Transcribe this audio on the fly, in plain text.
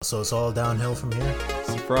So it's all downhill from here?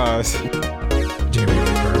 Surprise. Jamie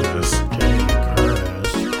Lee Curtis. Jamie Lee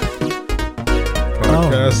Curtis.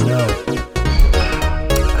 Podcast. Oh, no.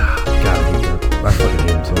 God, I fucking hate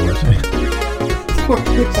him so much.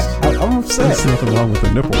 I'm upset. There's nothing wrong with the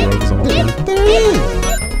nipple rubs all the time. There is.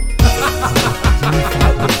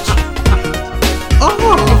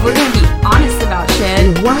 If we're gonna be honest about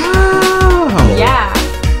shit. Wow. Yeah.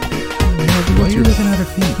 Why are you looking at her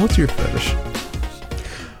feet? What's your fetish?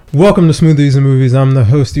 Welcome to Smoothies and Movies. I'm the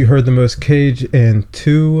host you heard the most, Cage, and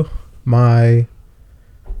to my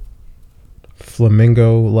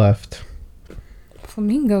flamingo left.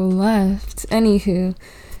 Flamingo left. Anywho,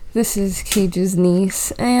 this is Cage's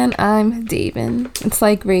niece, and I'm Davin. It's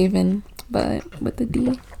like Raven, but with a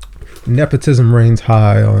D. Nepotism reigns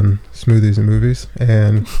high on Smoothies and Movies,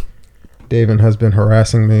 and Davin has been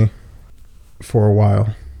harassing me for a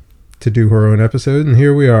while to do her own episode, and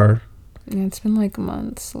here we are. Yeah, it's been like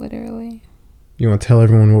months, literally. You want to tell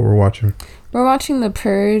everyone what we're watching? We're watching The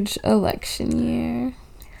Purge election year.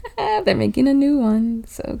 They're making a new one,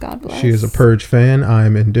 so God bless. She is a Purge fan.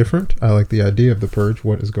 I'm indifferent. I like the idea of the Purge.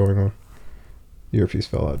 What is going on? Your piece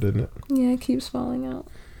fell out, didn't it? Yeah, it keeps falling out.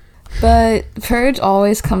 But Purge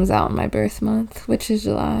always comes out in my birth month, which is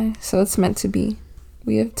July, so it's meant to be.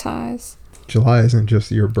 We have ties. July isn't just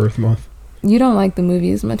your birth month. You don't like the movie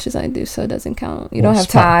as much as I do, so it doesn't count. You don't have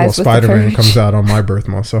ties with Spider-Man the Purge. comes out on my birth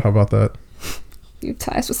month, so how about that? You have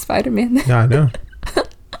ties with Spider-Man then. Yeah, I know.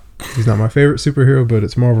 He's not my favorite superhero, but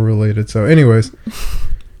it's Marvel related. So anyways,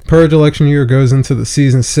 Purge election year goes into the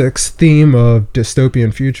season 6 theme of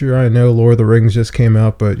dystopian future. I know Lord of the Rings just came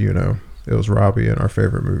out, but you know, it was Robbie and our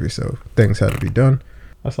favorite movie, so things had to be done.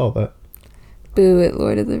 I saw that. Boo at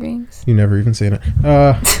Lord of the Rings. You never even seen it.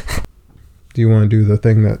 Do you want to do the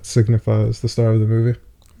thing that signifies the star of the movie?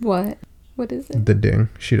 What? What is it? The ding.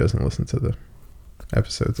 She doesn't listen to the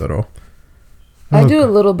episodes at all. I do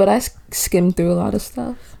a little, but I skim through a lot of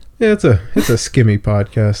stuff. Yeah, it's a skimmy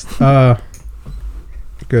podcast.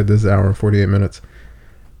 Good. This is an hour and 48 minutes.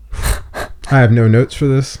 I have no notes for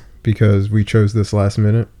this because we chose this last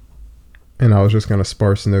minute, and I was just gonna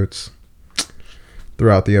sparse notes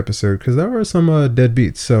throughout the episode because there were some dead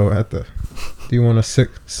beats. So do you want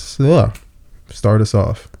to start us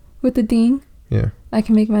off With the ding? Yeah. I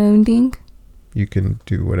can make my own ding? You can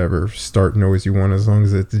do whatever start noise you want as long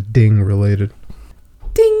as it's ding related.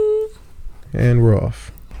 Ding! And we're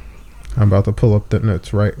off. I'm about to pull up the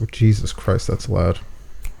notes, right? Oh, Jesus Christ, that's loud.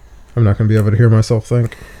 I'm not going to be able to hear myself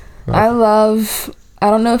think. I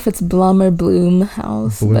don't know if it's Blum or Bloom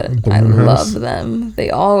House, but I love them. They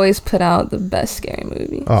always put out the best scary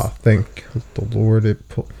movies. Oh, thank the Lord.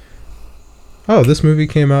 This movie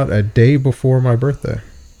came out a day before my birthday.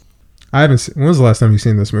 I haven't seen... When was the last time you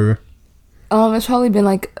seen this movie? It's probably been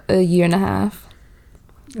like a year and a half.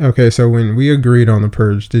 Okay, so when we agreed on The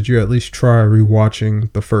Purge, did you at least try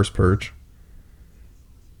rewatching the first Purge?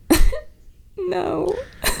 No.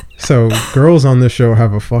 So, girls on this show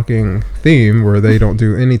have a fucking theme where they don't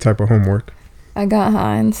do any type of homework. I got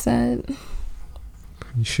high instead.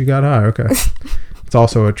 She got high, okay. It's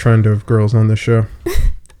also a trend of girls on this show.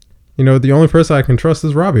 You know, the only person I can trust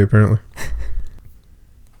is Robbie, apparently.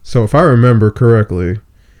 So, if I remember correctly,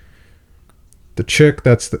 the chick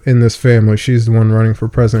that's in this family, she's the one running for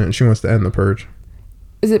president, and she wants to end the Purge.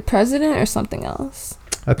 Is it president or something else?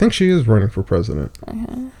 I think she is running for president.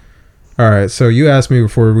 Okay. All right, so you asked me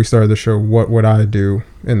before we started the show, what would I do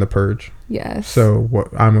in the Purge? Yes. So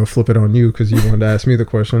I'm going to flip it on you because you wanted to ask me the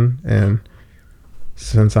question, and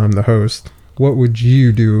since I'm the host, what would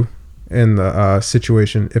you do in the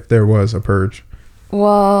situation if there was a Purge?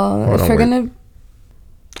 Well, if we're going to...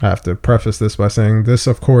 I have to preface this by saying this,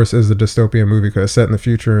 of course, is a dystopian movie because it's set in the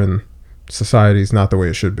future and society's not the way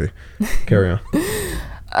it should be. Carry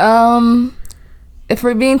on. If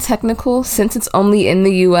we're being technical, since it's only in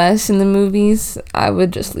the U.S. in the movies, I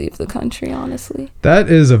would just leave the country, honestly. That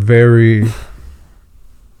is a very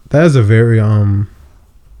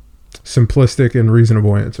simplistic and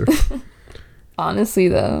reasonable answer. Honestly,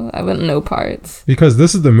 though, I wouldn't know parts. Because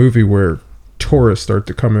this is the movie where tourists start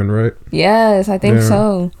to come in, right? Yes, I think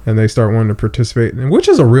so. And they start wanting to participate, which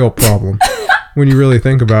is a real problem when you really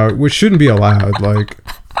think about it, which shouldn't be allowed. Like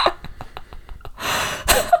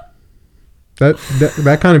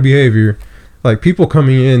that kind of behavior, like people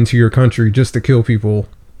coming into your country just to kill people.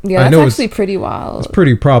 Yeah, that's actually pretty wild. It's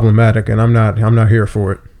pretty problematic, and I'm not here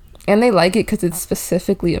for it. And they like it because it's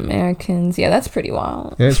specifically Americans. Yeah, that's pretty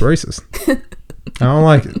wild. Yeah, it's racist. I don't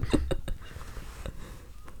like it.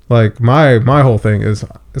 Like my whole thing is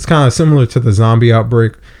it's kind of similar to the zombie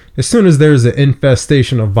outbreak. As soon as there's an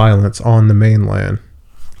infestation of violence on the mainland,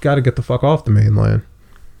 you got to get the fuck off the mainland.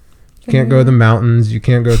 You can't go to the mountains. You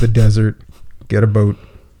can't go to the desert. Get a boat.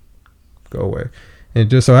 Go away. And it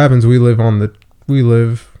just so happens we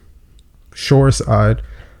live shore side,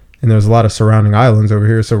 and there's a lot of surrounding islands over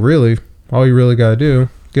here. So really, all you really gotta do,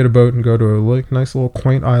 get a boat and go to a nice little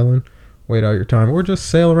quaint island, wait out your time, or just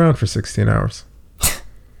sail around for 16 hours.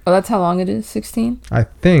 Oh, that's how long it is? 16? I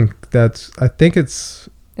think it's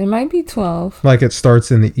It might be 12. like it starts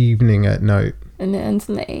in the evening at night. And it ends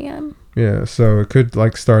in the AM. Yeah, so it could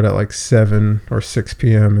like start at like 7 or 6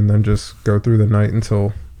 p.m. and then just go through the night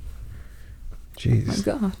until... Jeez.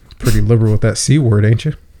 Oh my God. Pretty liberal with that C word, ain't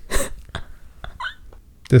you?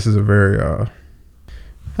 This is a very... I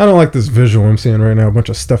don't like this visual I'm seeing right now. A bunch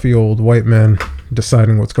of stuffy old white men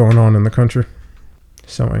deciding what's going on in the country.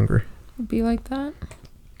 So angry. It'd be like that.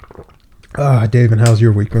 David, how's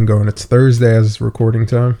your week been going? It's Thursday as recording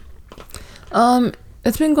time.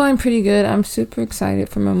 It's been going pretty good. I'm super excited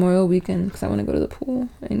for Memorial Weekend because I want to go to the pool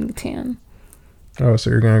and tan. Oh, so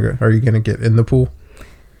you're gonna go? Are you gonna get in the pool?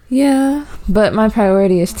 Yeah, but my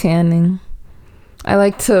priority is tanning. I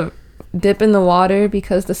like to dip in the water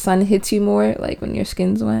because the sun hits you more, like when your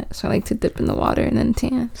skin's wet. So I like to dip in the water and then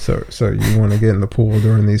tan. So you want to get in the pool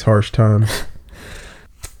during these harsh times?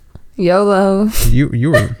 YOLO.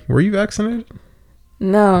 Were you vaccinated?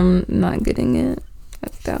 No, I'm not getting it. I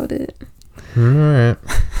doubt it. All right.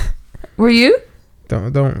 Were you?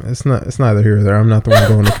 Don't. It's neither here or there. I'm not the one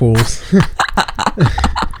going to pools.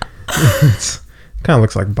 It kind of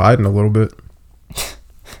looks like Biden a little bit.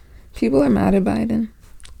 People are mad at Biden.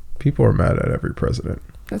 People are mad at every president.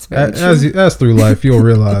 That's very true. As through life, you'll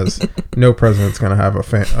realize no president's gonna have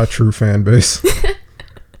a true fan base,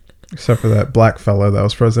 except for that black fella that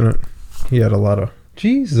was president. He had a lot of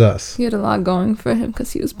Jesus. He had a lot going for him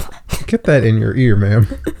because he was black. Get that in your ear, ma'am.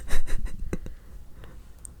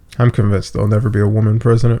 I'm convinced there'll never be a woman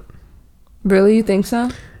president. Really, you think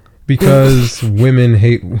so? Because women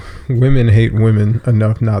hate women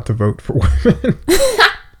enough not to vote for women.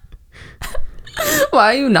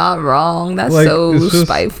 Why are you not wrong? That's Like, so it's just,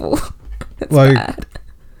 spiteful. It's like, bad.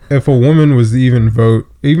 if a woman was to even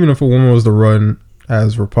if a woman was to run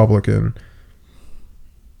as Republican,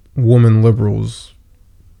 woman liberals,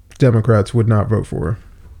 Democrats would not vote for her.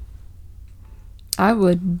 I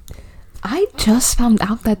would. I just found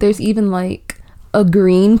out that there's even like a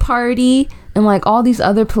Green Party and like all these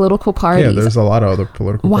other political parties. Yeah, there's a lot of other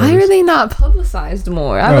political Why parties. are they not publicized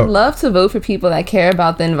more? I would love to vote for people that care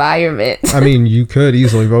about the environment. I mean, you could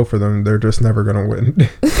easily vote for them. They're just never going to win.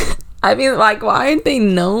 I mean, like, why aren't they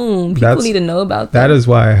known? People need to know about that. them. That is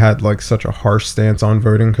why I had like such a harsh stance on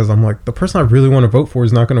voting, because I'm like, the person I really want to vote for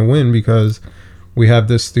is not going to win because we have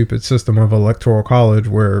this stupid system of electoral college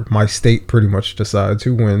where my state pretty much decides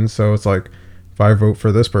who wins. So it's like, if I vote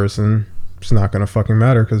for this person, it's not going to fucking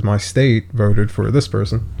matter because my state voted for this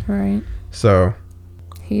person. Right. So.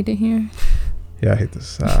 Hate it here. Yeah, I hate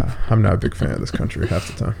this. I'm not a big fan of this country half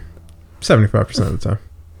the time. 75% of the time.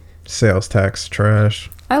 Sales tax, trash.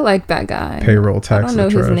 I like that guy. Payroll tax, I don't know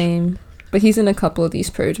trash. his name, but he's in a couple of these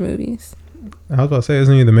Purge movies. I was about to say,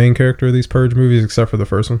 isn't he the main character of these Purge movies except for the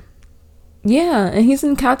first one? Yeah, and he's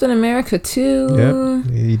in Captain America too. Yeah,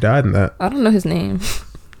 he died in that. I don't know his name.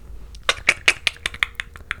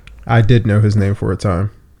 I did know his name for a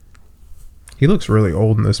time. He looks really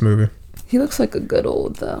old in this movie. He looks like a good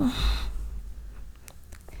old though.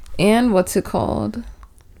 And what's it called?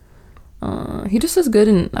 He just does good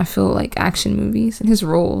in, I feel like, action movies and his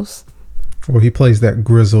roles. Well, he plays that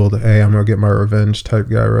grizzled, hey, I'm gonna get my revenge type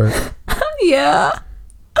guy, right? Yeah.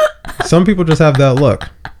 Some people just have that look.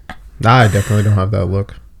 I definitely don't have that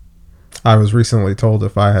look. I was recently told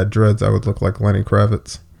if I had dreads, I would look like Lenny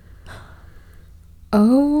Kravitz.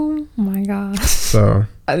 Oh my gosh. So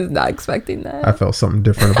I was not expecting that. I felt something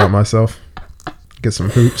different about myself. Get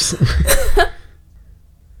some hoops.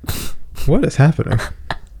 What is happening?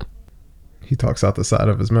 He talks out the side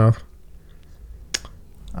of his mouth.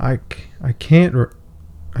 I can't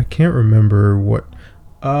remember what.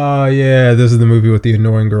 Yeah, this is the movie with the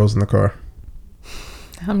annoying girls in the car.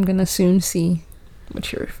 I'm gonna soon see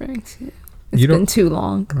what you're referring to. It's been too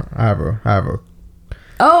long. I have a.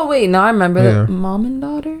 Oh wait, no, I remember. Yeah. Mom and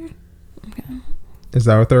daughter. Okay. Is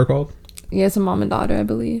that what they're called? Yeah, it's a mom and daughter, I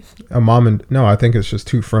believe. No, I think it's just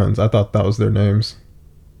two friends. I thought that was their names.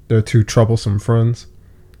 They're two troublesome friends.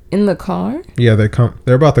 In the car? Yeah,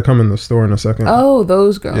 they're about to come in the store in a second. Oh,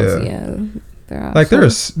 those girls. Yeah. They're like there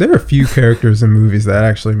are a few characters in movies that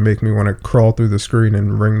actually make me want to crawl through the screen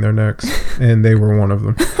and wring their necks, and they were one of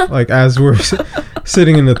them. Like as we're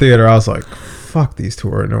sitting in the theater, I was like, "Fuck, these two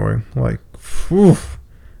are annoying." Like, whew.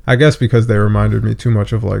 I guess because they reminded me too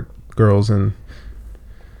much of like girls in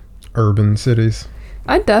urban cities.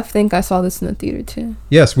 I think I saw this in the theater too.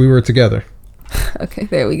 Yes, we were together. Okay,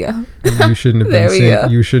 there we go. You shouldn't have There we go.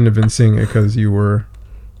 you shouldn't have been seeing it because you were.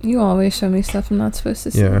 You always show me stuff I'm not supposed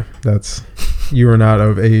to see. Yeah, you were not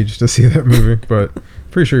of age to see that movie, but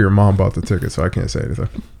pretty sure your mom bought the ticket, so I can't say anything.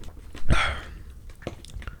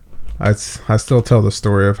 I still tell the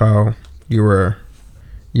story of how you were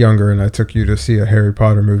younger and I took you to see a Harry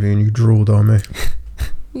Potter movie and you drooled on me.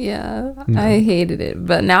 Yeah, No. I hated it,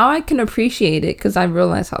 but now I can appreciate it because I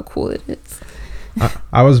realize how cool it is.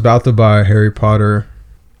 I was about to buy Harry Potter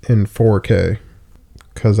in 4K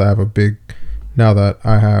because I have now that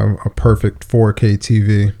I have a perfect 4K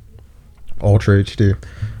TV, Ultra HD,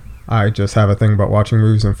 I just have a thing about watching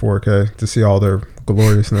movies in 4K to see all their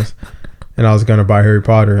gloriousness. And I was going to buy Harry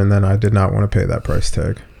Potter, and then I did not want to pay that price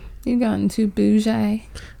tag. You gotten too bougie.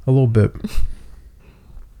 A little bit.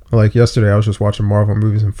 Like yesterday, I was just watching Marvel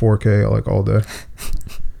movies in 4K like all day.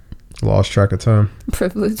 Lost track of time.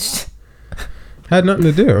 Privileged. Had nothing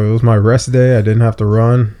to do. It was my rest day. I didn't have to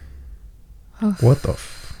run. Oh, What the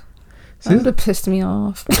that would have pissed me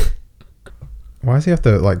off. Why does he have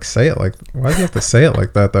to like say it like? Why does he have to say it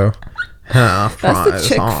like that though? That's the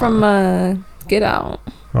chick from Get Out.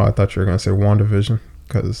 Oh, I thought you were gonna say WandaVision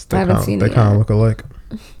because I haven't seen they it kind of yet. look alike.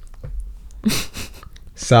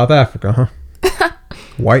 South Africa, huh?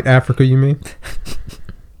 White Africa, you mean?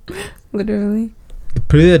 Literally. The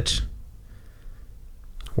bitch.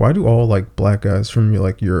 Why do all like black guys from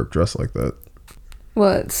like Europe dress like that?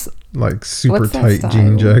 What's Like super What's that tight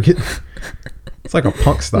jean style? jacket. It's like a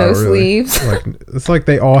punk style, no really. sleeves? Like it's like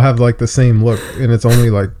they all have like the same look, and it's only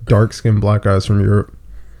like dark skinned black guys from Europe.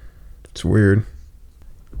 It's weird.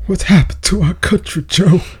 What's happened to our country,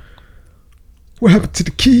 Joe? What happened to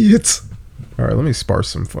the kids? All right, let me sparse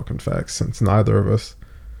some fucking facts since neither of us.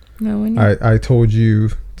 No one. I told you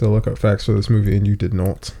to look up facts for this movie, and you did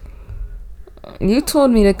not. You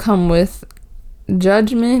told me to come with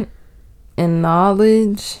judgment and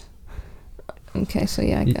knowledge. Okay, so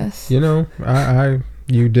yeah, I guess. You know,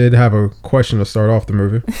 you did have a question to start off the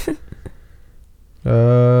movie.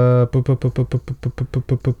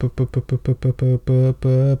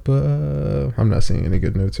 I'm not seeing any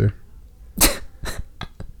good notes here.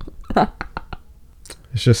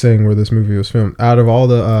 It's just saying where this movie was filmed. Out of all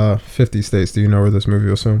the 50 states, do you know where this movie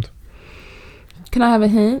was filmed? Can I have a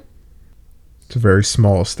hint? It's a very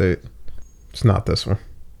small state. It's not this one.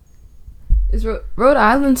 Is Rhode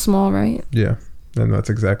Island small, right? Yeah, and that's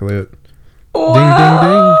exactly it. Wow.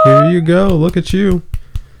 Ding, ding, ding. Here you go. Look at you.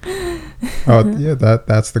 Oh, yeah,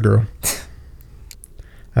 that's the girl.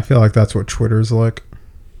 I feel like that's what Twitter's like.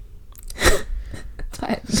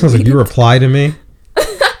 Sounds like you reply to me.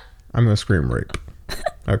 I'm going to scream rape.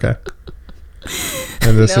 Okay?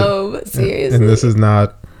 And this No, but seriously. And this is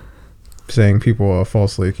not saying people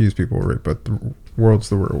falsely accuse people of rape, but the world's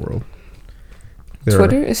the real world.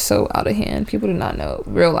 Twitter is so out of hand. People do not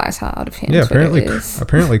realize how out of hand Yeah, Twitter is.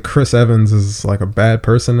 apparently Chris Evans is like a bad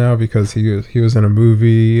person now because he was in a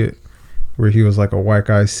movie where he was like a white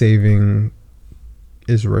guy saving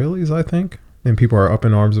Israelis, I think, and people are up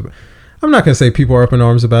in arms about. I'm not gonna say people are up in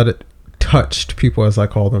arms about it. Touched people, as I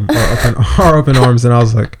call them, are up in arms, and I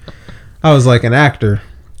was like an actor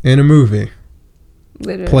in a movie,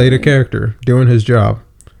 Literally. played a character doing his job,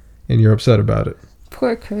 and you're upset about it.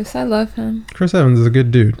 Poor Chris. I love him. Chris Evans is a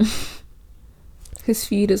good dude. His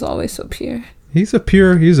feed is always so pure. He's a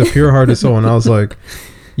pure-hearted soul, and I was like,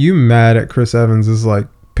 you mad at Chris Evans is like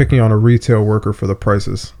picking on a retail worker for the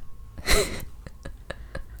prices.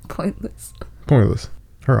 Pointless. Pointless.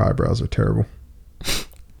 Her eyebrows are terrible.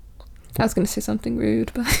 I was going to say something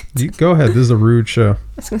rude, but You go ahead. This is a rude show. I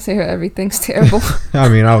was going to say her everything's terrible. I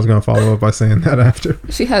mean, I was going to follow up by saying that after.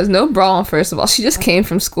 She has no bra on, first of all. She just came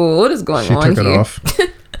from school. What is going She on took here? it off.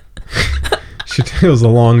 It was a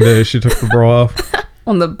long day. She took the bra off.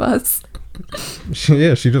 On the bus. She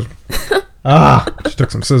just... she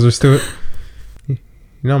took some scissors to it. You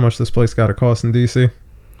know how much this place got to cost in D.C.?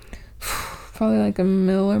 Probably like $1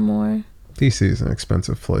 million or more. D.C. is an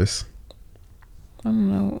expensive place. I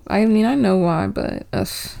don't know. I mean, I know why, but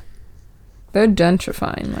they're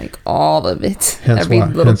gentrifying like all of it.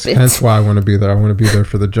 Hence why I want to be there. I want to be there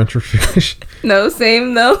for the gentrification. No,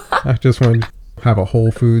 same though. I just want to have a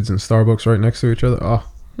Whole Foods and Starbucks right next to each other. Oh,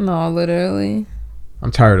 No, literally.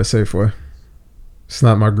 I'm tired of Safeway. It's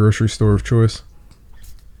not my grocery store of choice.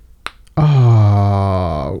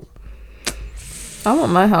 Oh. I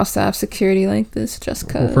want my house to have security like this just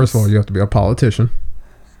because. Well, first of all, you have to be a politician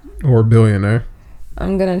or a billionaire.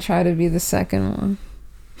 I'm going to try to be the second one.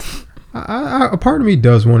 A part of me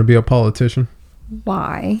does want to be a politician.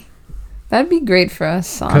 Why? That'd be great for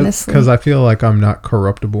us, honestly. Because I feel like I'm not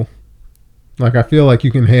corruptible. Like, I feel like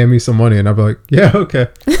you can hand me some money and I'll be like, yeah, okay.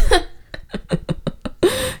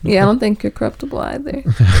 Yeah, I don't think you're corruptible either.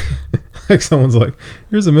 Like, someone's like,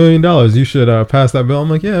 here's $1 million. You should pass that bill. I'm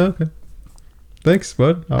like, yeah, okay. Thanks,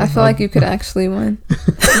 bud. I feel like you could actually win.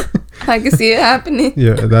 I can see it happening.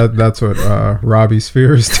 Yeah, that's what Robbie's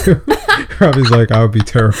fears too. Robbie's like, I would be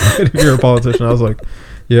terrified if you're a politician. I was like,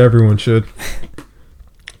 yeah, everyone should.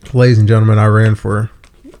 Ladies and gentlemen, I ran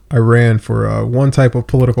for one type of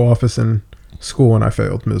political office in school and I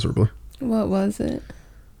failed miserably. What was it?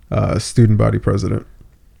 Student body president.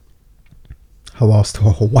 I lost to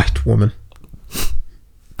a white woman.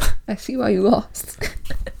 I see why you lost.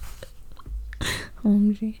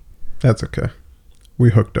 OMG. That's okay.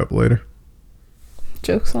 We hooked up later.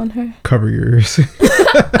 Joke's on her. Cover your ears.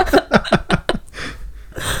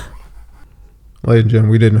 Ladies and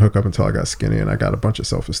gentlemen, we didn't hook up until I got skinny and I got a bunch of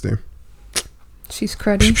self-esteem. She's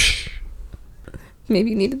cruddy.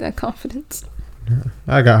 Maybe you needed that confidence.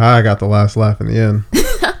 I got the last laugh in the end.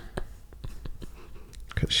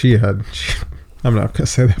 Cause I'm not gonna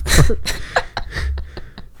say that part.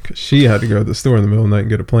 Cause she had to go to the store in the middle of the night and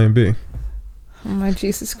get a Plan B. Oh my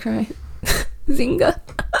Jesus Christ. Zinga.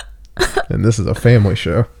 And this is a family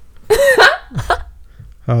show.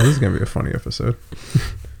 Oh, this is gonna be a funny episode.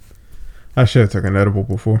 I should have took an edible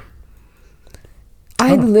before.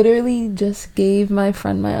 I literally just gave my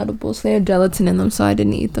friend my edibles. They had gelatin in them, so I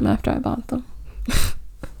didn't eat them after I bought them.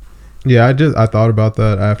 Yeah, I thought about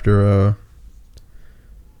that after.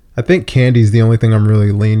 I think candy's the only thing I'm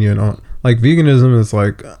really lenient on. Like, veganism is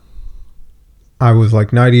like, I was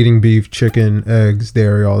like not eating beef, chicken, eggs,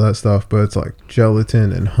 dairy, all that stuff, but it's like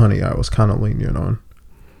gelatin and honey I was kind of lenient on.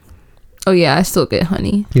 Oh yeah, I still get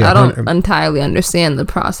honey. Yeah, I don't entirely understand the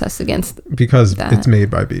process against because that. It's made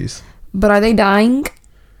by bees. But are they dying?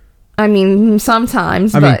 I mean,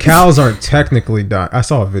 sometimes. I mean, cows aren't technically dying. I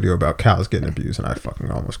saw a video about cows getting abused and I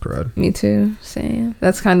fucking almost cried. Me too. Same.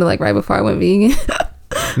 That's kind of like right before I went vegan.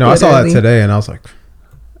 No, I saw that today and I was like,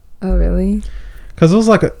 oh really? Because it was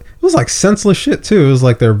like senseless shit too. It was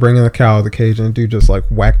like they were bringing the cow out of the cage and the dude just like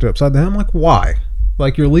whacked it upside down. I'm like, why?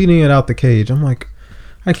 Like, you're leading it out the cage. I'm like,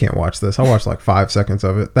 I can't watch this. I watched like 5 seconds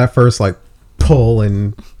of it. That first like pull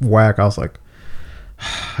and whack, I was like,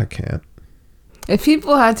 I can't. If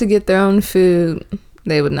people had to get their own food,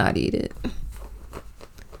 they would not eat it.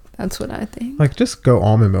 That's what I think. Like, just go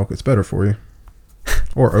almond milk. It's better for you.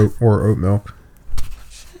 Or oat milk.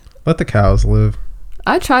 Let the cows live.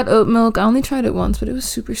 I tried oat milk. I only tried it once, but it was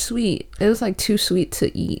super sweet. It was like too sweet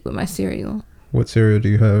to eat with my cereal. What cereal do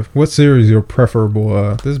you have? What cereal is your preferable?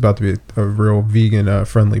 This is about to be a real vegan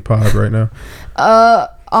friendly pod right now.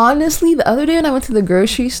 Honestly, the other day when I went to the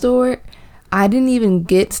grocery store, I didn't even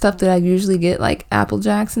get stuff that I usually get, like Apple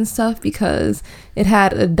Jacks and stuff, because it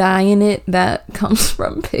had a dye in it that comes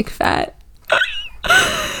from pig fat.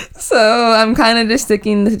 So I'm kind of just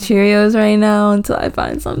sticking to Cheerios right now until I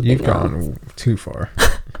find something. You've gone too far.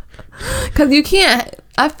 Because you can't.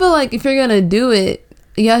 I feel like if you're gonna do it,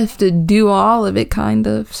 you have to do all of it, kind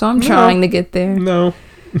of. So I'm trying to get there. No.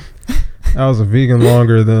 I was a vegan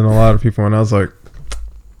longer than a lot of people, and I was like,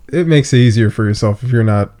 it makes it easier for yourself if you're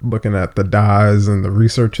not looking at the dyes and the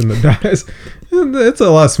research in the dyes. It's a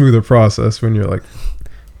lot smoother process when you're like,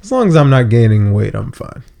 as long as I'm not gaining weight, I'm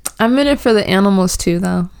fine. I'm in it for the animals too,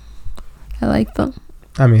 though. I like them.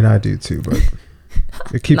 I mean, I do too, but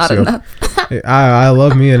it keeps not you enough. I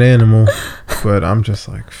love me an animal, but I'm just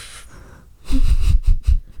like,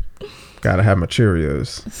 gotta have my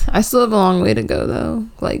Cheerios. I still have a long way to go, though.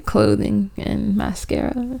 Like clothing and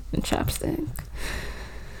mascara and chapstick.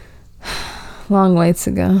 Long way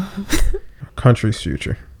to go. Country's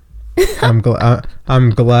future. I'm glad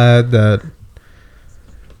that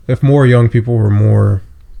if more young people were more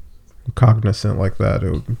cognizant like that,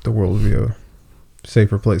 the world would be a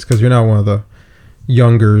safer place. Because you're not one of the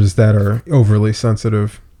youngers that are overly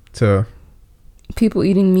sensitive to people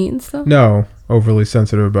eating meat and stuff. No, overly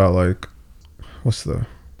sensitive about like,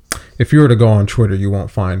 if you were to go on Twitter, you won't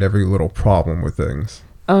find every little problem with things.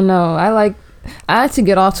 Oh no, I had to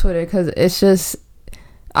get off Twitter because it's just,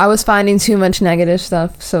 I was finding too much negative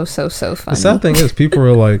stuff. So funny. The sad thing is, people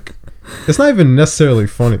are like, it's not even necessarily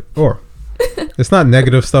funny, or it's not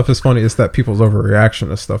negative stuff is funny. It's that people's overreaction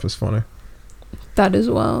to stuff is funny. That as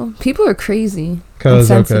well. People are crazy. Because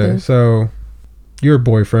okay, so your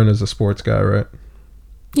boyfriend is a sports guy, right?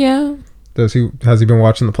 Yeah. Has he been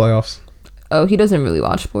watching the playoffs? Oh, he doesn't really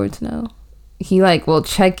watch sports now. He will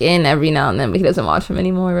check in every now and then, but he doesn't watch them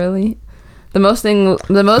anymore. Really, the most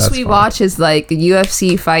we watch is like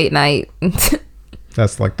UFC fight night.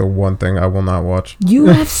 That's like the one thing I will not watch.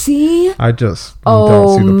 UFC? I just Oh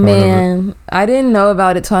don't see the point of it. man, I didn't know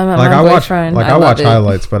about it till I met Like my I watch, boyfriend. like I love watch it.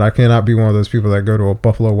 highlights, but I cannot be one of those people that go to a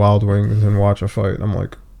Buffalo Wild Wings and watch a fight. I'm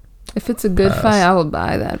like, If it's a good Pass. fight, I will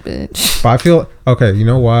buy that bitch. but I feel okay. You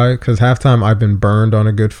know why? Because halftime I've been burned on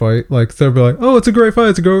a good fight. Like they'll be like, "Oh, it's a great fight.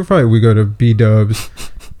 It's a great fight." We go to B Dubs,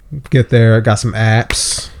 get there, got some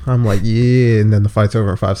apps. I'm like, yeah, and then the fight's over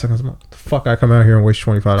in 5 seconds. I'm like, the fuck, I come out here and waste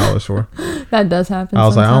 $25 for. That does happen. I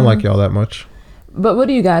was like, I don't like sometimes. y'all that much. But what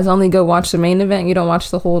do you guys only go watch the main event? You don't watch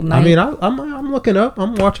the whole night? I mean, I'm looking up.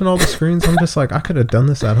 I'm watching all the screens. I'm just like, I could have done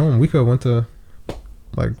this at home. We could have went to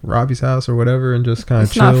like Robbie's house or whatever and just kind of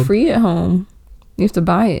it's not chilled. free at home. You have to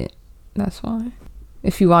buy it. That's why.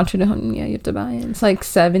 If you watch it at home, yeah, you have to buy it. It's like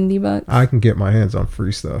 $70. I can get my hands on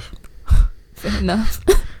free stuff. Fair enough.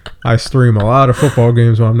 I stream a lot of football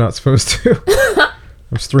games when I'm not supposed to.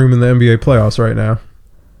 I'm streaming the NBA playoffs right now.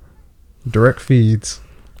 Direct feeds.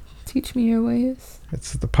 Teach me your ways.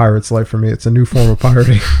 It's the pirate's life for me. It's a new form of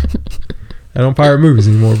pirating. I don't pirate movies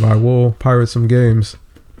anymore, but I will pirate some games.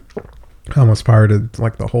 I almost pirated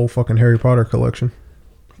like the whole fucking Harry Potter collection.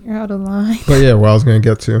 You're out of line. But yeah, what I was going to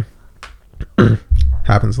get to.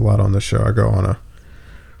 Happens a lot on this show. I go on a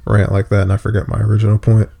rant like that and I forget my original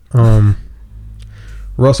point.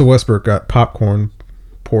 Russell Westbrook got popcorn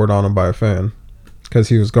poured on him by a fan because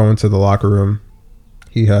he was going to the locker room.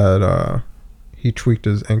 He had he tweaked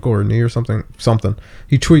his ankle or knee or something.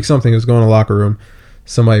 He tweaked something. He was going to the locker room.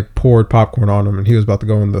 Somebody poured popcorn on him and he was about to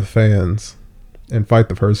go in the fans and fight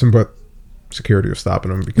the person, but security was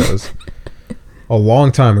stopping him because a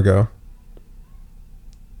long time ago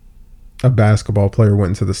a basketball player went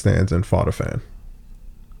into the stands and fought a fan.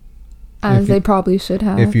 As If they you- probably should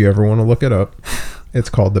have. If you ever want to look it up, it's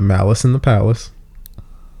called The Malice in the Palace.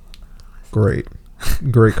 Great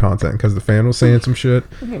content because the fan was saying some shit.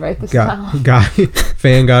 Let me write this down.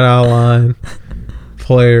 Fan got out of line.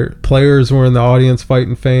 Players were in the audience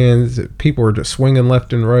fighting fans. People were just swinging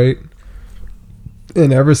left and right.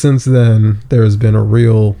 And ever since then, there has been a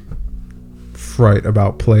real fright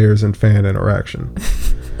about players and fan interaction.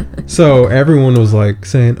 So everyone was like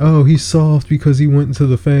saying, "Oh, he's soft because he went into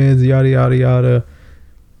the fans, yada yada yada."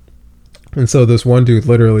 And so this one dude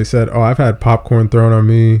literally said, "Oh, I've had popcorn thrown on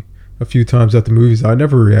me a few times at the movies. I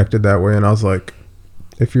never reacted that way." And I was like,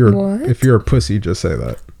 "If you're What? a pussy, just say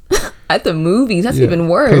that." At the movies, that's Yeah. even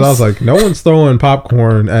worse. Because I was like, no one's throwing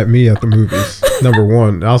popcorn at me at the movies. Number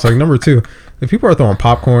one. And I was like, number two, if people are throwing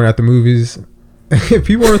popcorn at the movies, if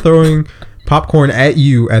people are throwing popcorn at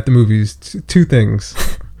you at the movies, two things.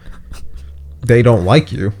 They don't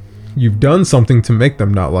like you. You've done something to make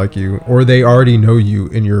them not like you, or they already know you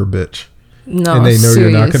and you're a bitch. no, And they know seriously.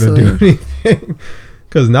 you're not going to do anything.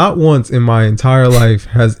 Because not once in my entire life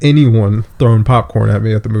has anyone thrown popcorn at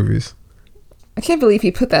me at the movies. I can't believe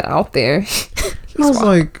he put that out there. I was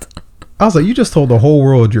like, you just told the whole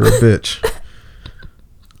world you're a bitch.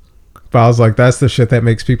 But I was like, that's the shit that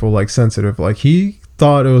makes people like sensitive. Like he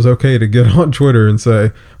thought it was okay to get on Twitter and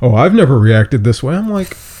say, "Oh, I've never reacted this way." I'm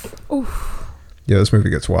like, Oof. yeah, this movie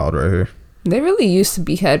gets wild right here. They really used to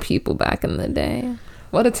behead people back in the day.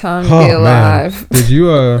 What a time to Oh, be man. alive. Did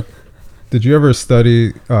you ever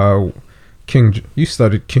study you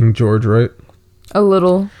studied King George, right? A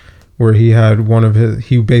little. Where he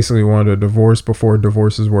basically wanted a divorce before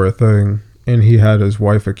divorces were a thing, and he had his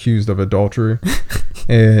wife accused of adultery.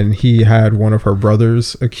 And he had one of her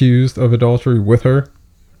brothers accused of adultery with her.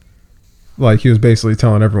 Like he was basically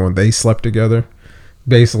telling everyone they slept together,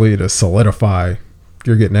 basically to solidify,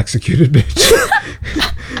 you're getting executed, bitch.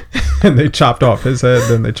 And they chopped off his head,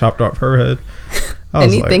 then they chopped off her head. I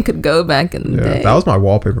was Anything like, could go back in the yeah, day. that was my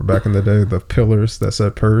wallpaper back in the day. The pillars that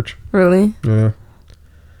said "Purge." Really? Yeah.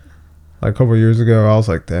 Like a couple of years ago, I was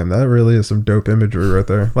like, damn, that really is some dope imagery right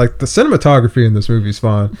there. Like the cinematography in this movie is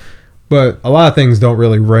fine, but a lot of things don't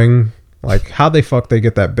really ring. Like how they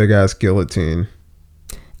get that big ass guillotine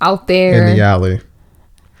Out there. in the alley.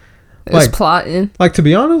 It was like- plotting. Like to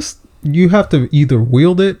be honest, you have to either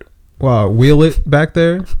wheel it back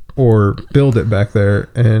there or build it back there.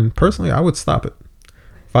 And personally, I would stop it.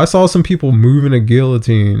 If I saw some people moving a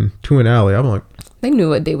guillotine to an alley, I'm like, They knew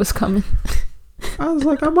what day was coming. I was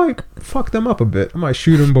like, I might fuck them up a bit. I might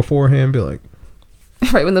shoot them beforehand, be like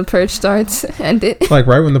Right when the purge starts, end it. right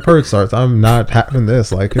when the purge starts, I'm not having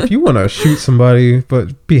this. Like, if you want to shoot somebody,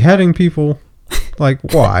 but beheading people, like,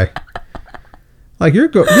 why? Like, you're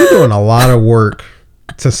doing a lot of work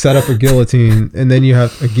to set up a guillotine, and then you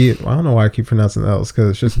have a guillotine. I don't know why I keep pronouncing L's, because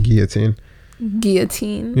it's just guillotine.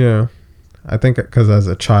 Guillotine. Yeah. I think because as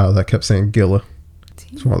a child, I kept saying gilla.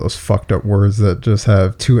 It's one of those fucked up words that just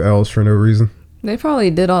have two L's for no reason. They probably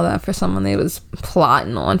did all that for someone they was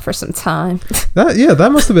plotting on for some time. That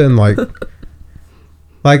must have been like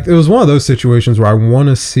it was one of those situations where I want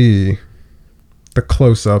to see the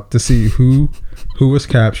close up to see who was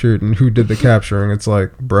captured and who did the capturing. It's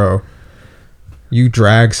like, bro, you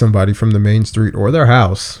drag somebody from the main street or their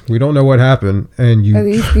house. We don't know what happened, and you. Are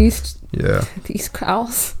these yeah. These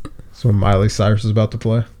cows. So Miley Cyrus is about to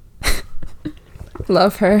play.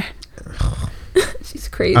 Love her. She's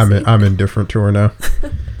crazy. I'm indifferent to her now.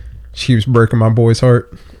 She was breaking my boy's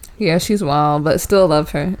heart. Yeah, she's wild, but still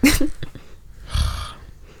love her.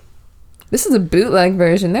 This is a bootleg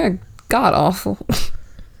version. They're god awful.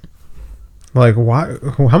 Like, why?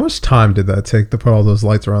 How much time did that take to put all those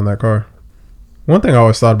lights around that car? One thing I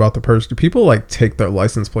always thought about the purge: do people like take their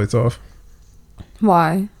license plates off?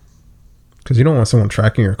 Why? Because you don't want someone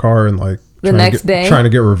tracking your car and like the next day trying to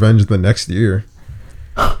get revenge the next year.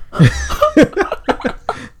 I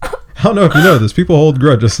don't know if you know this. People hold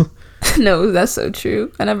grudges. No, that's so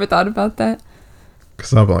true. I never thought about that.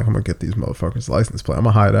 Because I'm like, I'm going to get these motherfuckers license plate. I'm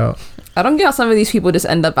going to hide out. I don't get how some of these people just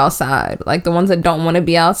end up outside. Like the ones that don't want to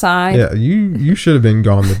be outside. Yeah, you should have been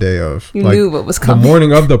gone the day of. You like, knew what was coming. The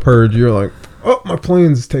morning of the purge, you're like, oh, my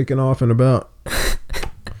plane's taking off and about.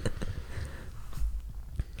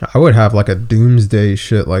 I would have like a doomsday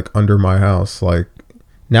shit like under my house. Like,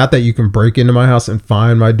 not that you can break into my house and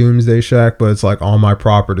find my doomsday shack, but it's like on my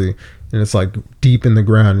property and it's like deep in the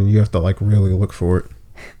ground and you have to like really look for it.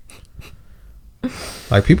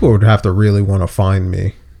 Like, people would have to really want to find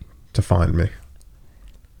me to find me.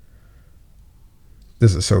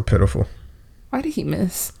 This is so pitiful. Why did he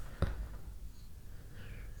miss?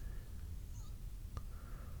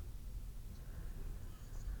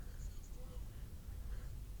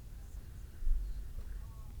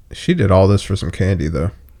 She did all this for some candy,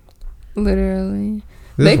 though. Literally.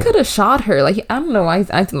 They could have shot her. Like, I don't know why he's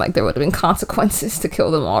acting like there would have been consequences to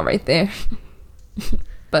kill them all right there.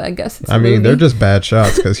 But I guess it's I mean, they're just bad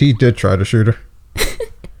shots because he did try to shoot her.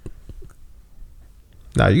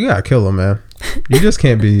 Nah, you gotta kill him, man. You just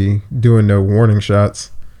can't be doing no warning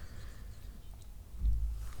shots.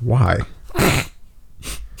 Why?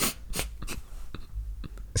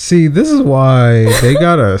 See, this is why they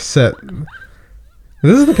gotta set...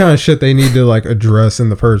 This is the kind of shit they need to like address in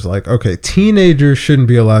the purge. Like, okay, teenagers shouldn't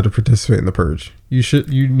be allowed to participate in the purge.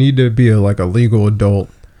 You need to be a legal adult,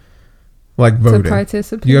 like voting. To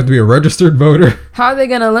participate. You have to be a registered voter. How are they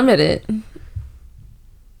gonna limit it?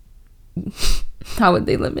 How would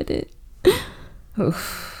they limit it?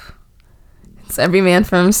 Oof. It's every man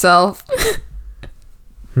for himself.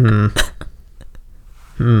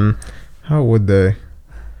 How would they?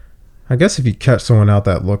 I guess if you catch someone out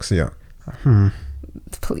that looks young.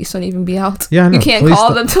 The police don't even be out. Yeah, I know. You can't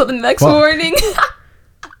call them till the next morning.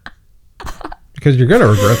 Because you're gonna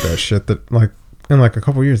regret that shit. That like in like a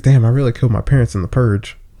couple years, damn, I really killed my parents in the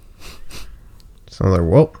purge. So I'm like,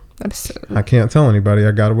 well, I can't tell anybody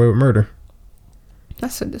I got away with murder.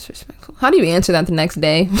 That's so disrespectful. How do you answer that the next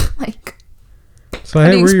day? Like, so, how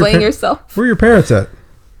do you explain yourself? Where are your parents at?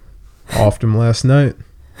 Off them last night.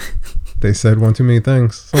 They said one too many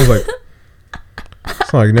things. So I was like,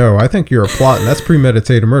 it's like, no, I think you're a plot, and that's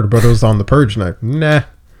premeditated murder, but it was on the purge night. Nah,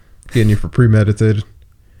 getting you for premeditated.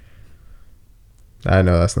 I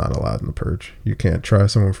know that's not allowed in the purge. You can't try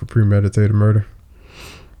someone for premeditated murder.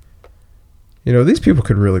 You know, these people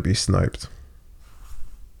could really be sniped.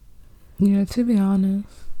 Yeah, to be honest,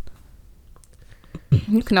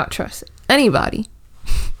 you cannot trust anybody.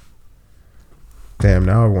 Damn,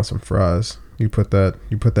 now I want some fries. You put that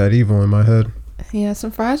evil in my head. Yeah,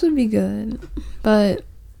 some fries would be good, but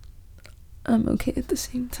I'm okay at the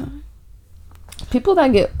same time. People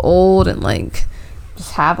that get old and like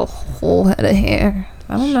just have a whole head of hair,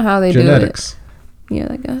 I don't know how they Genetics. Do it. Yeah,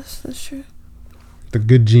 I guess that's true. The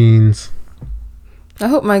good genes. I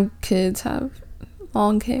hope my kids have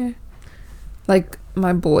long hair. Like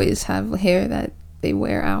my boys have hair that they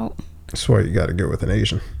wear out. That's why you got to go with an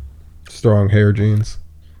Asian. Strong hair genes.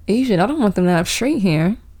 Asian? I don't want them to have straight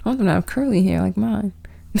hair. I want them to have curly hair like mine.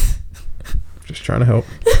 Just trying to help.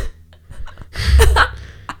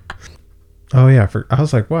 Oh yeah, I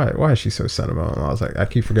was like, why is she so sentimental? I was like, I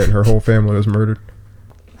keep forgetting her whole family was murdered.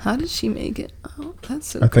 How did she make it? Oh, that's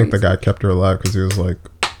so I think the crazy. guy kept her alive because he was like,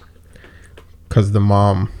 because the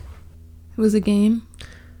mom. It was a game.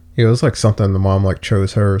 It was like something the mom like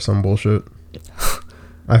chose her or some bullshit.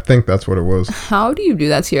 I think that's what it was. How do you do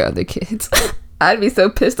that to your other kids? I'd be so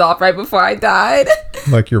pissed off right before I died.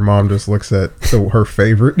 Like your mom just looks at her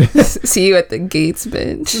favorite. See you at the gates,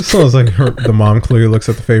 bitch. So it's like the mom clearly looks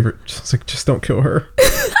at the favorite. It's like, just don't kill her.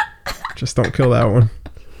 Just don't kill that one.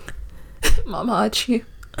 Mom, haught you.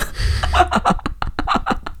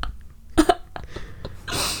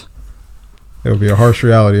 would be a harsh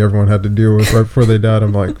reality everyone had to deal with right before they died.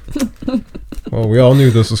 I'm like, well, we all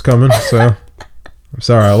knew this was coming, so I'm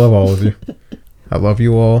sorry. I love all of you. I love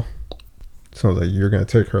you all. Sounds like you're gonna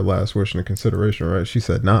take her last wish into consideration, right? She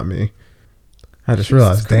said, not me. I just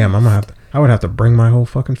realized, damn, I would have to bring my whole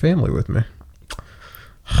fucking family with me.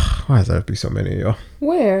 Why does that have to be so many of y'all?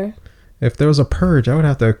 Where? If there was a purge, I would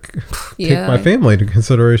have to take Yeah. my family into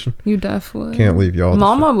consideration. You definitely Can't leave y'all.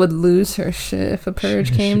 Mama would lose her shit if a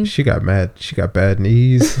purge came. She got mad. She got bad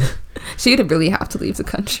knees. She'd really have to leave the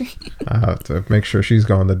country. I have to make sure she's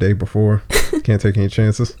gone the day before. Can't take any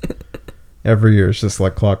chances. Every year it's just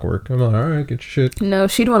like clockwork. I'm like, all right, get your shit. No,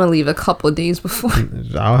 she'd want to leave a couple of days before.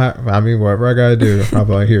 Whatever I gotta do. I'll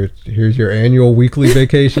be like, here's your annual weekly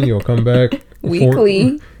vacation. You'll come back.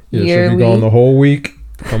 Weekly, Yeah, yearly. she'll be gone the whole week.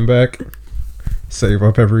 Come back. Save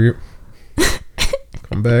up every year.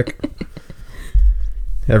 Come back.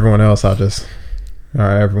 Everyone else, all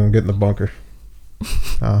right, everyone get in the bunker.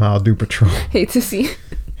 I'll do patrol. Hate to see.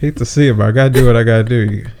 Hate to see it, but I gotta do what I gotta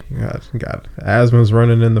do. You got asthma's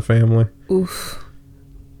running in the family. Oof.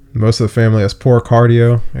 Most of the family has poor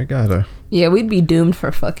cardio. Yeah, we'd be doomed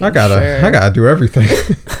for fucking I sure. gotta do everything.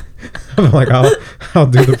 I'm like, I'll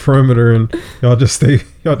do the perimeter and y'all just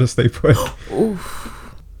stay put. Oof.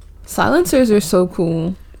 Silencers are so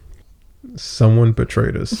cool. Someone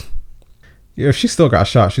betrayed us. Yeah, if she still got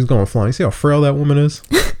shot, she's going flying. You see how frail that woman is?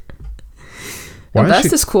 The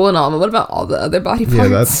vest is cool and all, but what about all the other body parts? Yeah,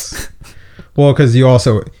 that's well, because you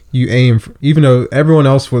aim for, even though everyone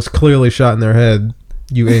else was clearly shot in their head,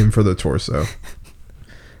 you aim for the torso.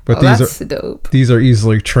 But that's dope. These are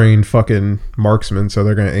easily trained fucking marksmen, so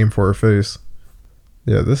they're gonna aim for her face.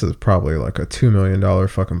 Yeah, this is probably like a $2 million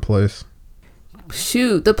fucking place.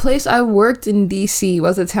 Shoot, the place I worked in DC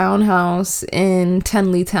was a townhouse in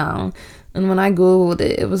Tenleytown. And when I Googled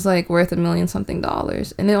it, it was like worth $1 million something.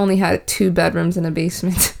 And it only had 2 bedrooms and a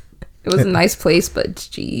basement. It was a nice place, but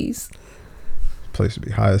jeez. Place would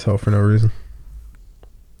be high as hell for no reason.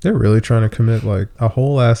 They're really trying to commit like a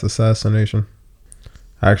whole ass assassination.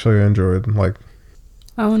 I actually enjoyed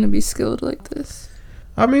I want to be skilled like this.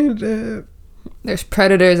 I mean, There's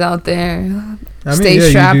predators out there. I Stay mean,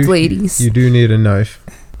 strapped, ladies. You do need a knife.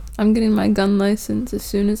 I'm getting my gun license as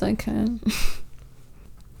soon as I can.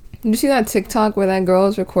 Did you see that TikTok where that girl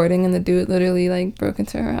was recording and the dude literally like broke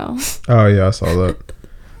into her house? Oh yeah, I saw that.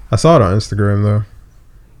 I saw it on Instagram though.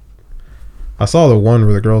 I saw the one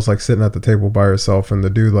where the girl's like sitting at the table by herself and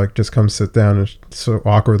the dude like just comes sit down and so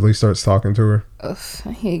awkwardly starts talking to her. Ugh,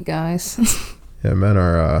 I hate guys. Yeah, men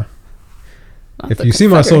are Not if the you see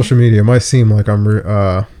my Confederate. social media, it might seem like I'm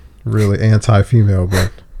really anti-female,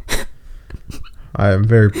 but I'm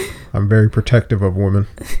very protective of women.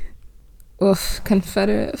 Oof,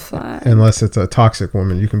 Confederate flag. Unless it's a toxic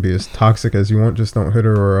woman. You can be as toxic as you want, just don't hit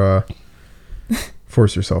her or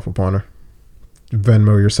force yourself upon her.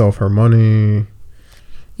 Venmo yourself her money.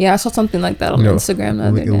 Yeah, I saw something like that on Instagram the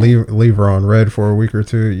other day. Leave her on red for a week or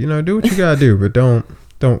two. Do what you gotta do, but don't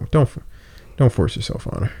force yourself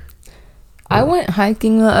on her. I went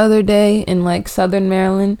hiking the other day in like Southern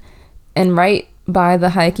Maryland, and right by the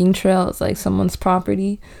hiking trail is like someone's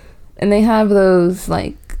property, and they have those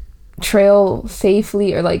like trail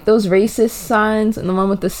safely or like those racist signs, and the one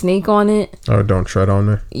with the snake on it. Oh, don't tread on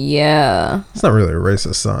me. Yeah, It's not really a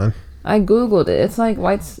racist sign. I googled it. It's like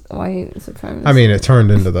white supremacy. I mean, it turned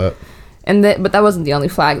into that. But that wasn't the only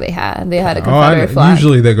flag they had. They had a Confederate flag.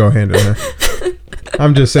 Usually they go hand in hand.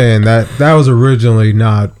 I'm just saying that was originally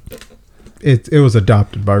not. It was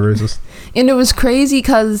adopted by racists. And it was crazy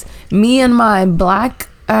because me and my black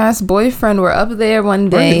ass boyfriend were up there one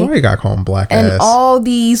day. Why you got called black And ass? all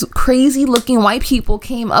these crazy looking white people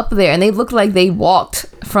came up there, and they looked like they walked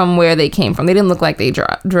from where they came from. They didn't look like they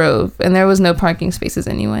drove, and there was no parking spaces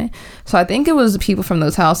anyway. So I think it was the people from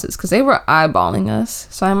those houses because they were eyeballing us.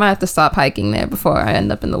 So I might have to stop hiking there before I end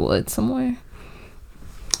up in the woods somewhere.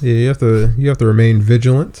 Yeah, you have to remain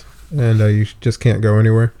vigilant, and you just can't go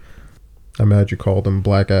anywhere. I'm mad you called him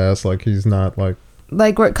black ass. Like he's not like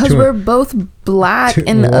we're both black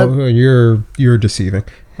and you're deceiving.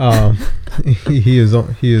 He is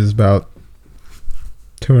about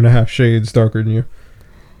 2.5 shades darker than you.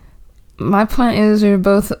 my point is we're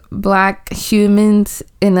both black humans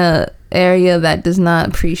in a area that does not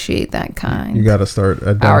appreciate that kind. You got to start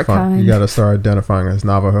identifying. You got to start identifying as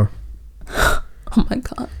Navajo. Oh my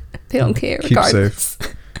god, they don't care. Keep regardless.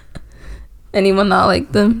 safe. Anyone not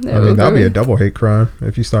like them? I mean, that'd be a double hate crime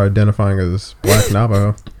if you start identifying as Black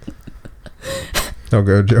Navajo. They'll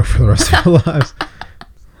go to jail for the rest of their lives.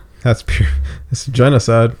 That's pure. It's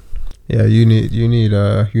genocide. Yeah, you need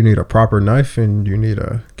a proper knife, and you need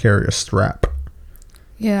to carry a strap.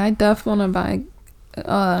 Yeah, I definitely want to buy.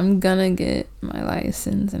 I'm gonna get my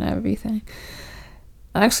license and everything.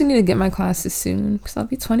 I actually need to get my classes soon because I'll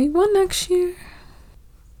be 21 next year.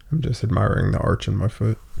 I'm just admiring the arch in my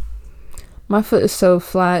foot. My foot is so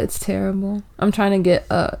flat, it's terrible. I'm trying to get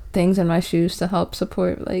things in my shoes to help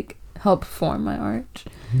support, like, help form my arch.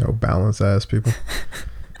 No balance ass people.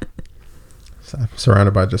 I'm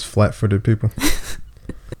surrounded by just flat-footed people.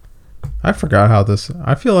 I forgot how this...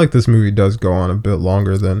 I feel like this movie does go on a bit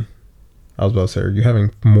longer than... I was about to say, are you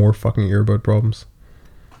having more fucking earbud problems?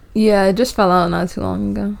 Yeah, it just fell out not too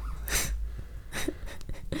long ago.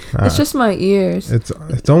 It's just my ears.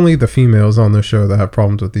 It's only the females on the show that have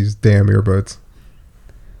problems with these damn earbuds.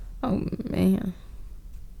 Oh, man.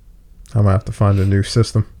 I'm gonna have to find a new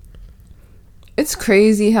system. It's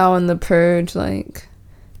crazy how in The Purge, like,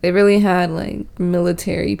 they really had, like,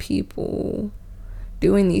 military people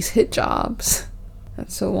doing these hit jobs.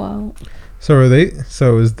 That's so wild. So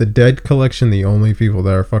is the dead collection the only people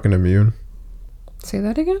that are fucking immune? Say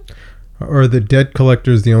that again? Or are the dead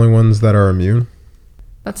collectors the only ones that are immune?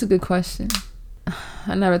 That's a good question.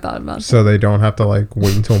 I never thought about that. So they don't have to like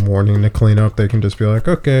wait until morning to clean up. They can just be like,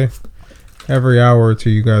 okay, every hour or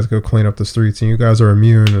two you guys go clean up the streets and you guys are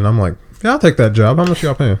immune. And I'm like, yeah, I'll take that job. How much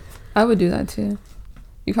y'all paying? I would do that too.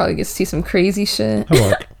 You probably get to see some crazy shit. How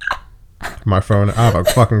about my phone? I have a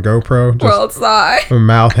fucking GoPro. Just World side. my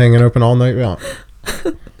mouth hanging open all night. Yeah.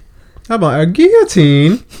 How about a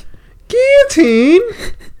guillotine? Guillotine.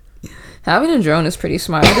 Having a drone is pretty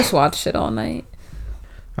smart. I just watch shit all night.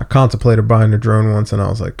 I contemplated buying a drone once and I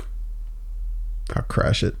was like, I'll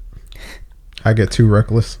crash it. I get too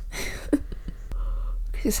reckless.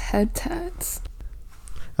 His head tats.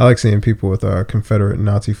 I like seeing people with Confederate and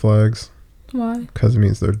Nazi flags. Why? Because it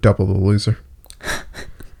means they're double the loser.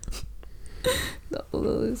 Double the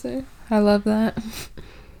loser. I love that.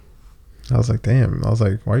 I was like, damn. I was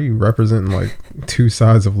like, why are you representing like two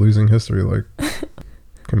sides of losing history? Like,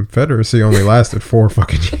 Confederacy only lasted 4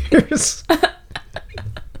 fucking years.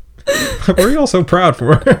 What are you all so proud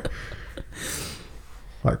for?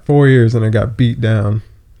 Like 4 years and it got beat down.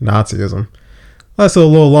 Nazism lasted a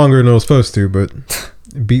little longer than it was supposed to, but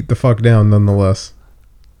beat the fuck down nonetheless.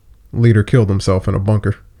 Leader killed himself in a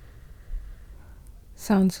bunker.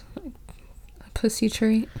 Sounds like a pussy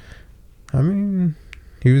trait. I mean,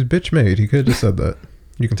 he was bitch made. He could have just said that.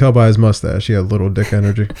 You can tell by his mustache. He had little dick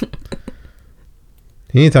energy.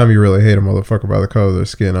 Anytime you really hate a motherfucker by the color of their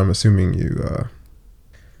skin, I'm assuming you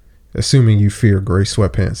fear gray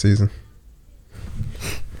sweatpants season.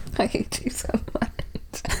 I hate you so much.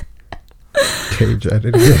 Cage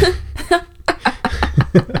editing.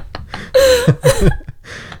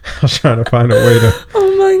 I was trying to find a way to...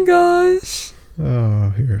 Oh my gosh. Oh,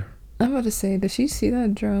 here. I'm about to say, did she see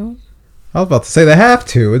that drone? I was about to say they have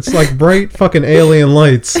to. It's like bright fucking alien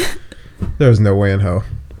lights. There's no way in hell.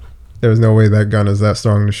 There's no way that gun is that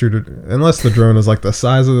strong to shoot it. Unless the drone is like the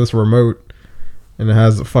size of this remote and it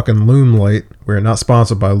has a fucking Loom light. We're not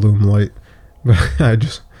sponsored by Loom light. But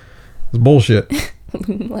it's bullshit.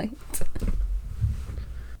 Light.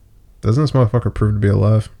 Doesn't this motherfucker prove to be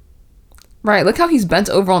alive? Right, look how he's bent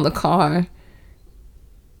over on the car.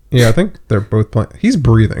 Yeah, I think they're both playing. He's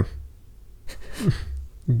breathing.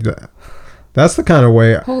 That's the kind of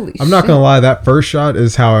way. Holy I'm not gonna lie. That first shot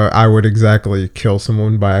is how I would exactly kill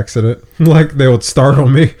someone by accident. Like they would startle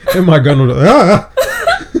me, and my gun would.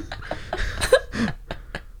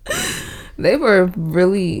 They were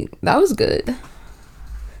really. That was good.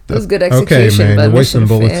 That was good Okay, execution. man, but you're wasting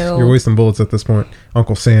mission bullets. failed. You're wasting bullets at this point.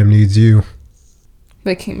 Uncle Sam needs you.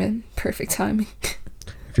 But it came in perfect timing.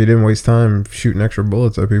 If you didn't waste time shooting extra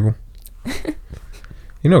bullets at people.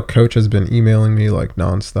 You know, Coach has been emailing me like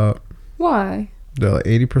nonstop. Why? They're like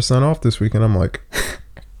 80% off this week, and I'm like,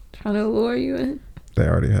 Trying to lure you in. they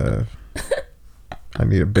already have. I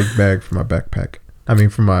need a big bag for my backpack. I mean,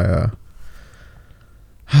 for my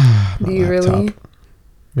my Do you laptop. really?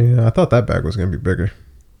 Yeah, I thought that bag was gonna be bigger.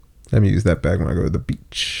 Let me use that bag when I go to the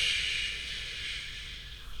beach.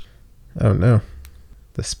 Oh no,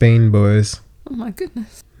 the Spain boys. Oh my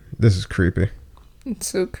goodness. This is creepy. It's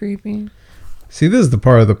so creepy. See, this is the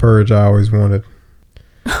part of the purge I always wanted.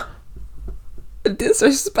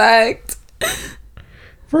 Disrespect.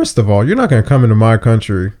 First of all, you're not gonna come into my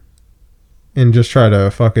country and just try to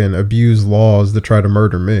fucking abuse laws to try to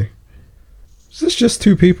murder me. Is this just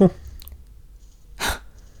 2 people?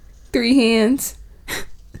 3 hands.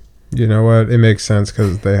 You know what? It makes sense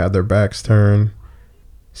because they had their backs turned.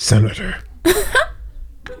 Senator.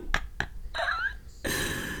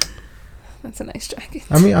 That's a nice jacket.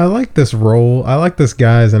 I mean, I like this role. I like this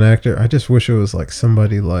guy as an actor. I just wish it was like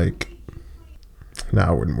somebody like...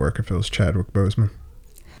 Nah, it wouldn't work if it was Chadwick Boseman.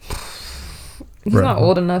 He's not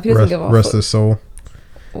old enough. He doesn't give off. Rest his soul.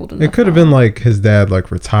 Old enough. It could have been like his dad like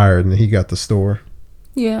retired and he got the store.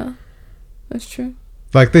 Yeah, that's true.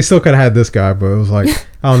 Like they still could have had this guy, but it was like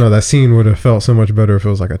I don't know. That scene would have felt so much better if it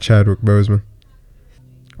was like a Chadwick Boseman,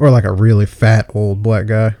 or like a really fat old black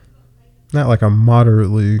guy, not like a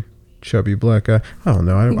moderately chubby black guy. I don't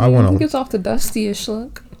know. I want He to. gives off the dusty-ish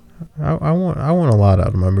look. I want a lot out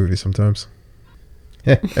of my movie sometimes.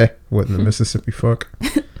 What in the Mississippi fuck?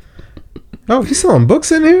 Oh, he's selling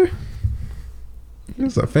books in here?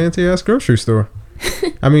 This is a fancy ass grocery store.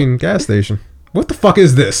 I mean, gas station. What the fuck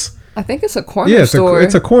is this? I think it's a corner store.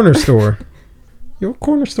 It's a corner store. Your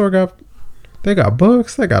corner store they got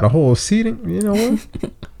books. They got a whole seating. You know what?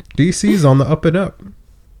 DC's on the up and up.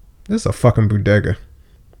 This is a fucking bodega.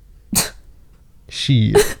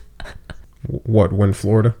 Shit. What? Win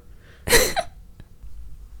Florida?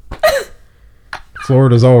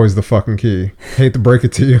 Florida's always the fucking key. Hate to break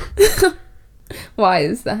it to you. Why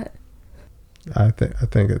is that? I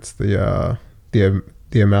think it's the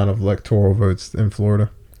amount of electoral votes in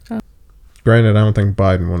Florida. Oh. Granted, I don't think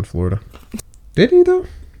Biden won Florida. Did he though?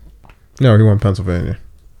 No, he won Pennsylvania.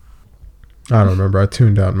 I don't remember. I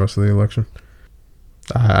tuned out most of the election.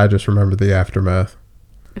 I just remember the aftermath.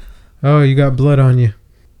 Oh, you got blood on you.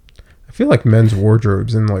 I feel like men's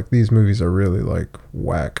wardrobes in like these movies are really like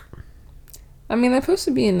whack. I mean, they're supposed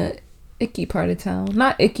to be in the icky part of town.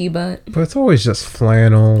 Not icky, but it's always just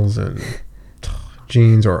flannels and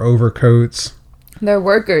jeans or overcoats. They're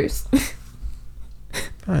workers.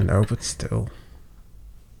 I know, but still.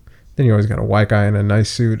 Then you always got a white guy in a nice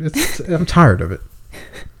suit. I'm tired of it.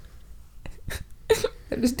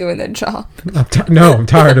 They're just doing their job. I'm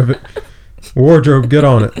tired of it. Wardrobe, get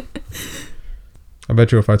on it. I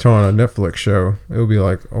bet you if I turn on a Netflix show, it'll be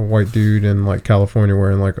like a white dude in like California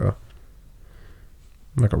wearing like a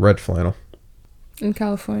red flannel. In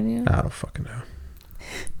California? I don't fucking know.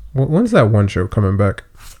 When's that one show coming back?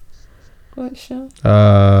 What show?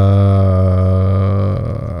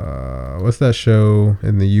 What's that show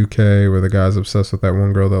in the UK where the guy's obsessed with that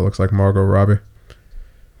one girl that looks like Margot Robbie?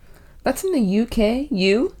 That's in the UK?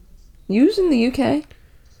 You's in the UK?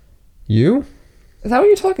 You? Is that what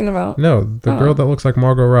you're talking about? No, the girl that looks like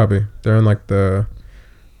Margot Robbie. They're in like I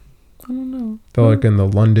don't know. They're like in the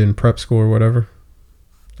London prep school or whatever.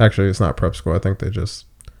 Actually, it's not prep school. I think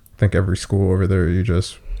every school over there you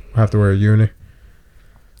just have to wear a uni.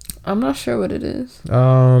 I'm not sure what it is.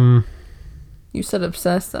 You said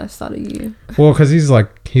obsessed. I thought of you. Well, because he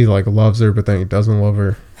loves her, but then he doesn't love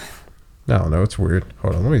her. I don't know. It's weird.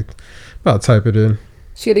 Hold on. I'll type it in.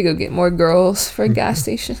 She had to go get more girls for a gas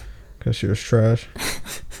station. Because she was trash.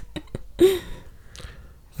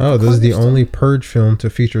 Oh, this is the only Purge film to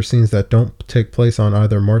feature scenes that don't take place on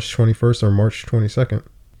either March 21st or March 22nd.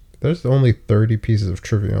 There's only 30 pieces of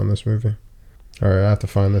trivia on this movie. Alright, I have to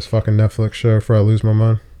find this fucking Netflix show before I lose my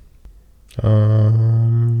mind.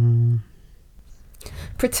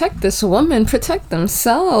 Protect this woman. Protect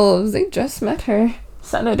themselves. They just met her.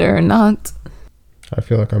 Senator or not. I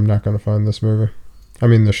feel like I'm not going to find this movie. I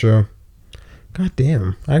mean, the show. God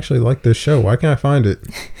damn. I actually like this show. Why can't I find it?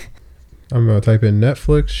 I'm going to type in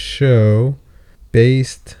Netflix show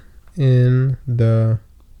based in the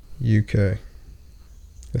UK.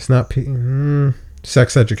 It's not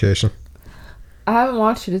Sex Education. I haven't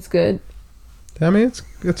watched it. It's good. I mean,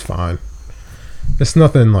 it's fine. It's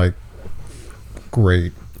nothing like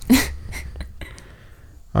great.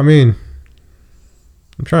 I mean,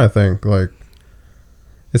 I'm trying to think. Like,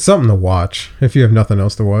 it's something to watch if you have nothing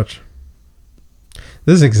else to watch.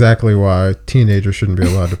 This is exactly why teenagers shouldn't be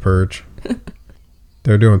allowed to purge.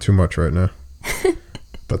 They're doing too much right now.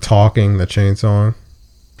 The talking, the chainsawing.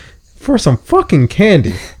 For some fucking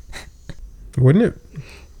candy. Wouldn't it?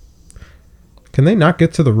 Can they not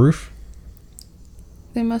get to the roof?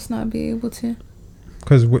 They must not be able to.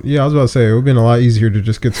 Because, yeah, I was about to say, it would have been a lot easier to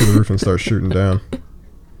just get to the roof and start shooting down.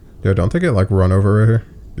 Yo, don't they get, like, run over right here?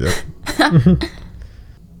 Yep.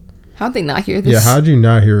 How'd they not hear this? Yeah, how'd you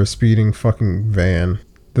not hear a speeding fucking van?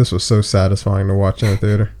 This was so satisfying to watch in a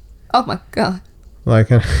theater. Oh, my God. Like,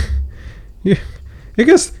 yeah, I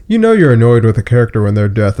guess you know you're annoyed with a character when their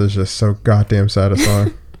death is just so goddamn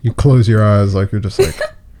satisfying. You close your eyes like you're just like...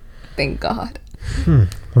 Thank God.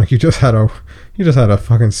 Like you just had a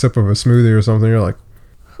fucking sip of a smoothie or something. You're like,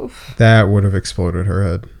 oof. That would have exploded her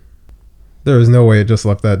head. There is no way it just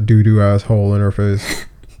left that doo-doo ass hole in her face.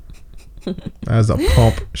 As a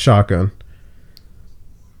pump shotgun.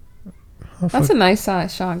 That's a nice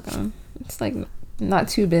size shotgun. It's like not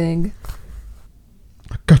too big.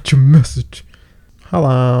 I got your message.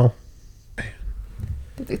 Hello.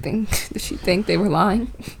 Did she think they were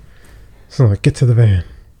lying? So like, get to the van.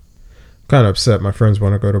 Kind of upset my friends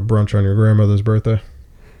want to go to brunch on your grandmother's birthday.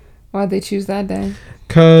 Why'd they choose that day?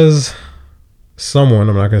 Because someone,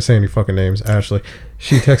 I'm not going to say any fucking names, Ashley,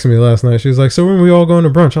 she texted me last night. She was like, so when are we all going to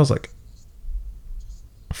brunch? I was like,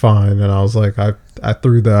 fine. And I was like, I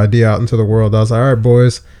threw the idea out into the world. I was like, all right,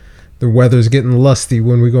 boys, the weather's getting lusty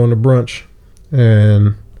when we go on to brunch.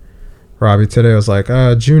 And Robbie today was like,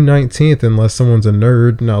 June 19th, unless someone's a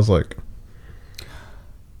nerd. And I was like,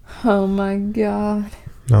 Oh my god.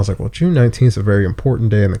 and I was like, well, June 19th is a very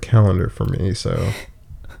important day in the calendar for me, so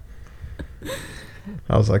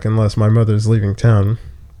I was like, unless my mother's leaving town,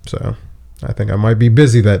 so I think I might be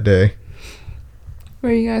busy that day.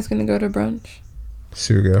 Where are you guys gonna go to brunch?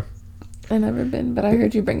 Sugo. I've never been, but I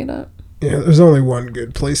heard you bring it up. Yeah, there's only one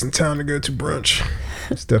good place in town to go to brunch.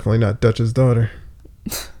 It's definitely not Dutch's daughter.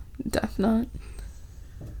 Def not.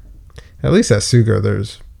 At least at Sugo,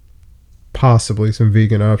 there's possibly some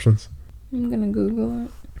vegan options. I'm gonna Google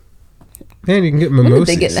it. And you can get When mimosas.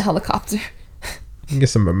 did they get in the helicopter? You can get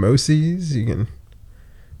some mimosas. You can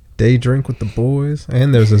day drink with the boys.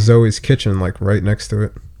 And there's a Zoe's Kitchen, like, right next to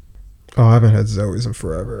it. Oh, I haven't had Zoe's in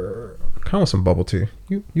forever. Kind of want some bubble tea.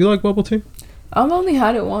 You like bubble tea? I've only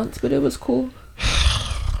had it once, but it was cool.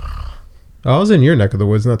 I was in your neck of the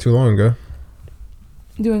woods not too long ago.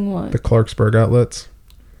 Doing what? The Clarksburg outlets.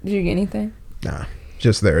 Did you get anything? Nah,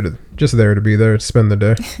 just there to be there to spend the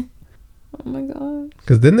day. Oh my god.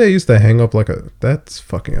 Because didn't they used to hang up like a... That's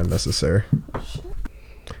fucking unnecessary. Oh, shit.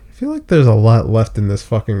 I feel like there's a lot left in this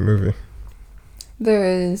fucking movie. There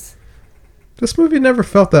is. This movie never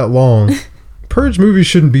felt that long. Purge movies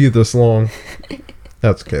shouldn't be this long.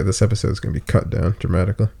 That's okay. This episode is going to be cut down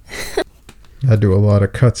dramatically. I do a lot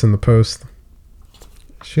of cuts in the post.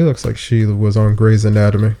 She looks like she was on Grey's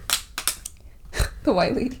Anatomy. The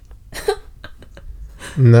white lady.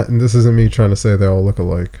 And this isn't me trying to say they all look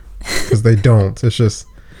alike. Because they don't. It's just...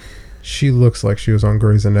 She looks like she was on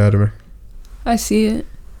Grey's Anatomy. I see it.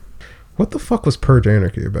 What the fuck was Purge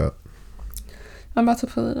Anarchy about? I'm about to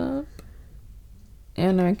pull it up.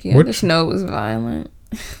 Anarchy. I Which- just know it was violent.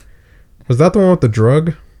 Was that the one with the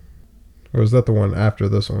drug? Or was that the one after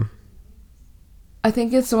this one? I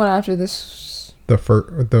think it's the one after this. I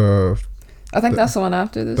think that's the one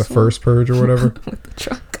after this. the first Purge or whatever? With the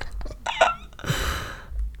truck.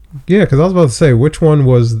 Yeah, because I was about to say, which one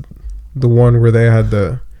was the one where they had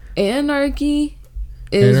the... Anarchy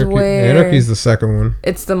is where... Anarchy's the second one.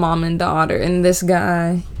 It's the mom and daughter and this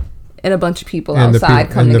guy and a bunch of people And outside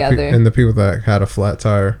come together. And the people that had a flat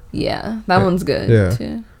tire. Yeah, that one's good Yeah.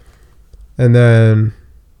 too. And then...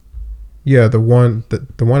 Yeah, the one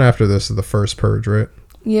after this is the first Purge, right?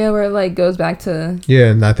 Yeah, where it like goes back to... Yeah,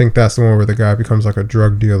 and I think that's the one where the guy becomes like a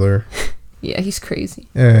drug dealer. Yeah, he's crazy.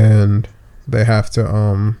 And they have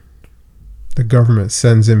to... The government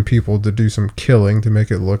sends in people to do some killing to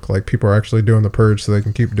make it look like people are actually doing the purge so they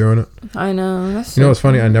can keep doing it. I know. That's You know what's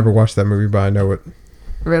funny? I never watched that movie, but I know it.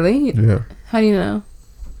 Really? Yeah. How do you know?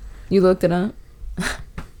 You looked it up?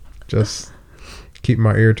 Just keep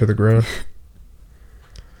my ear to the ground.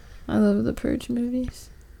 I love the Purge movies.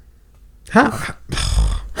 How?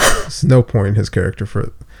 There's no point in his character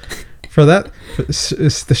for that.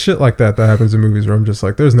 It's the shit like that happens in movies where I'm just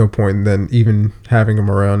like, there's no point in then even having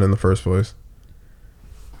him around in the first place.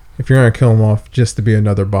 If you're gonna kill him off just to be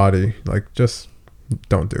another body, like, just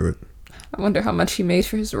don't do it. I wonder how much he made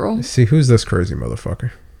for his role. See, who's this crazy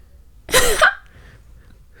motherfucker?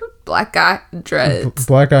 Black guy, dreads,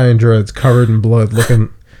 Black guy in dreads, covered in blood,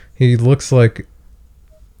 looking. He looks like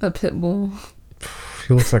a pit bull.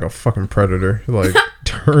 he looks like a fucking predator. Like,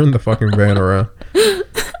 turn the fucking van around.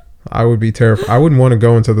 I would be terrified. I wouldn't want to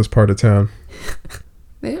go into this part of town.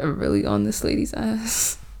 They are really on this lady's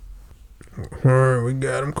ass. All right, we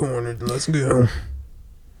got him cornered. Let's go. You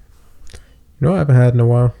know what I haven't had in a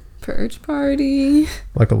while? Purge party.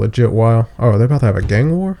 Like a legit while. Oh, they're about to have a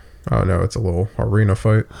gang war? Oh, no, it's a little arena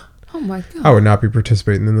fight. Oh my god. I would not be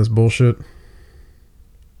participating in this bullshit.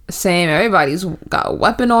 Same. Everybody's got a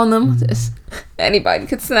weapon on them. Just anybody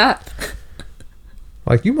could snap.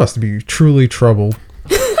 Like, you must be truly troubled.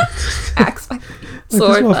 Axe fight. Like, these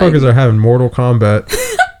Sword motherfuckers fight. are having Mortal Kombat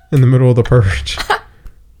in the middle of the purge.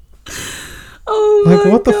 Oh Like,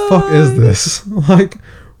 my what the fuck is this? Like,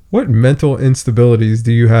 what mental instabilities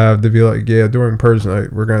do you have to be like, yeah, during purge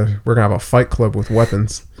night, we're gonna have a fight club with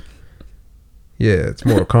weapons. Yeah, it's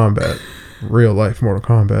Mortal Kombat. Real life Mortal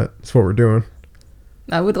Kombat. That's what we're doing.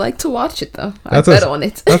 I would like to watch it though. I That's bet on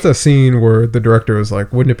it. That's a scene where the director was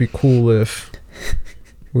like, wouldn't it be cool if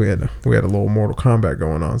we had a little Mortal Kombat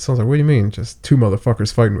going on? So I was like, what do you mean? Just two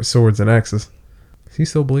motherfuckers fighting with swords and axes. Is he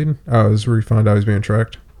still bleeding? Oh, it was where he found out he was being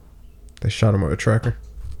tracked. They shot him with a tracker.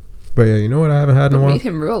 But yeah, you know what I haven't had in a What while? made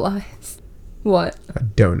him realize? What? A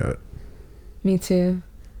donut. Me too.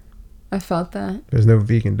 I felt that. There's no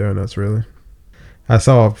vegan donuts, really. I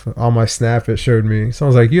saw on my Snap, it showed me.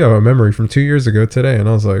 Someone's like, you have a memory from 2 years ago today. And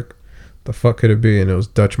I was like, the fuck could it be? And it was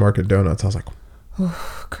Dutch Market Donuts. I was like,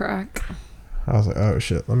 Crack. I was like, oh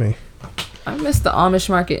shit, let me. I miss the Amish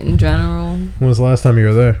market in general. When was the last time you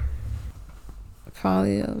were there?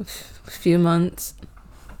 Probably a few months.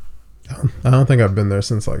 I don't think I've been there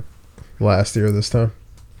since like last year this time.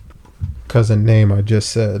 Because a name I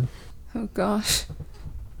just said. Oh gosh.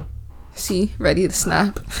 See, ready to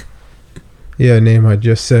snap. Yeah, a name I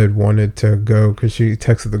just said wanted to go because she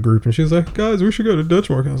texted the group and she was like, guys, we should go to Dutch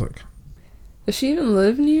Market. I was like, Does she even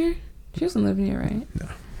live near? She doesn't live near, right? no.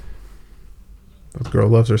 This girl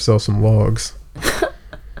loves herself some logs.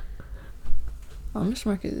 Amish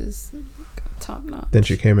market is top notch. Then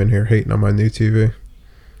she came in here hating on my new TV.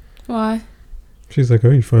 Why? She's like, oh,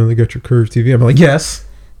 you finally got your curved TV? I'm like, yes.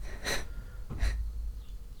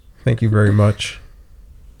 Thank you very much.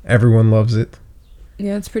 Everyone loves it.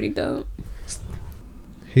 Yeah, it's pretty dope.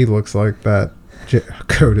 He looks like that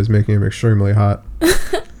coat is making him extremely hot.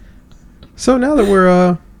 So now that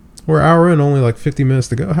we're hour in, only like 50 minutes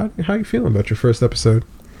to go, how you feeling about your first episode?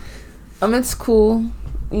 It's cool.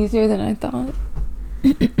 Easier than I thought.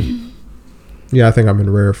 Yeah, I think I'm in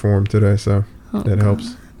rare form today, so that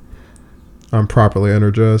helps. I'm properly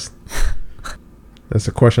energized. That's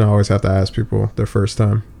a question I always have to ask people their first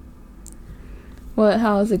time. What?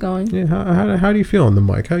 How is it going? Yeah, how do you feel on the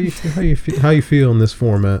mic? How you feel in this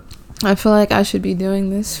format? I feel like I should be doing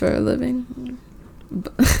this for a living.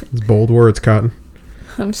 It's bold words, Cotton.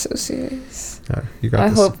 I'm so serious. You got I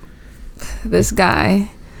this. hope this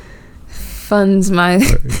guy funds my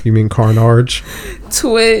You mean Carnage?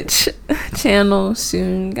 Twitch channel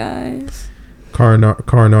soon, guys.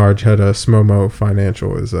 Carnage had a Smomo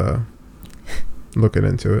Financial is looking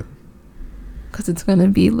into it. Because it's going to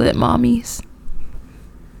be lit mommies.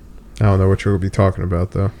 I don't know what you'll be talking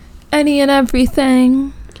about though. Any and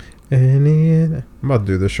everything. I'm about to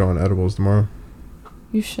do this show on edibles tomorrow.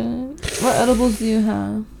 You should. What edibles do you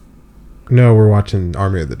have? No, we're watching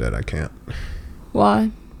Army of the Dead. I can't. Why?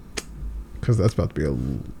 Because that's about to be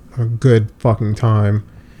a good fucking time.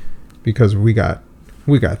 Because we got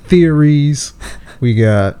theories. We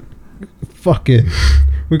got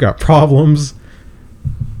we got problems.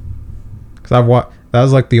 Because that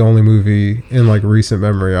was like the only movie in like recent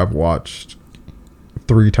memory I've watched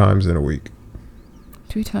 3 times in a week.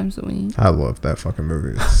 3 times a week. I love that fucking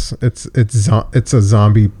movie. It's a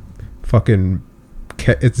zombie fucking.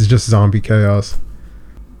 It's just zombie chaos.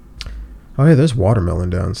 Oh yeah, there's watermelon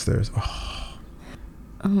downstairs.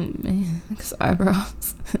 Oh man, his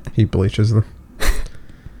eyebrows. He bleaches them.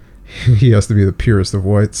 He has to be the purest of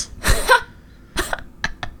whites.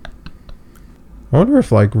 I wonder if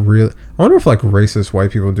racist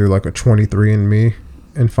white people do like a 23andMe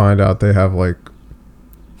and find out they have like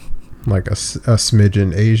a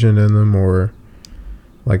smidgen Asian in them or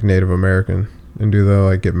like Native American, and do they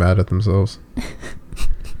like get mad at themselves?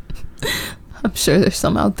 I'm sure there's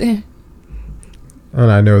some out there.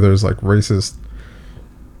 And I know there's like racist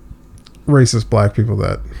black people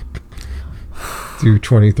that do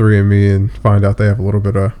 23andMe and find out they have a little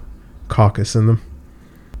bit of caucus in them.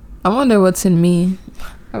 I wonder what's in me.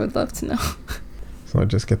 I would love to know. So I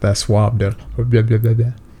just get that swab done. Blah, blah, blah,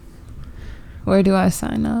 blah. Where do I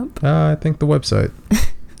sign up? I think the website.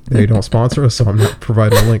 They don't sponsor us, so I'm not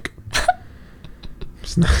providing a link.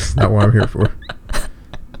 It's not what I'm here for.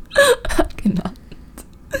 I cannot.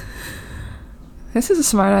 This is a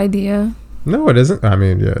smart idea. No, it isn't. I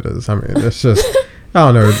mean, yeah, it is. I mean, it's just,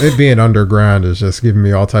 I don't know. It being underground is just giving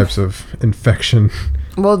me all types of infection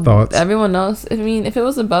thoughts. Everyone else, I mean, if it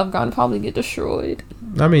was above ground, it'd probably get destroyed.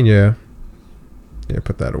 I mean, yeah. Yeah,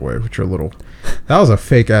 put that away with your little... That was a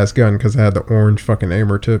fake-ass gun because it had the orange fucking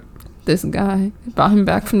aimer tip. This guy brought him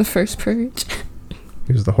back from the first purge.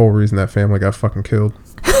 He was the whole reason that family got fucking killed.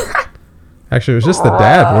 Actually, it was just the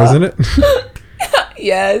dad, wasn't it?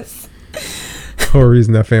 Yes. The whole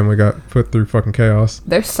reason that family got put through fucking chaos.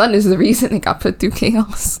 Their son is the reason they got put through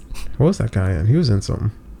chaos. What was that guy in? He was in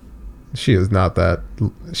something. She is not that...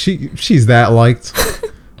 She's that liked.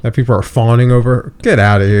 That people are fawning over her. Get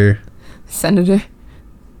out of here. Senator.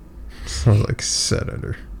 Sounds like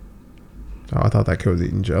senator. Oh, I thought that kid was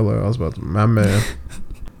eating Jello. I was about to... My man.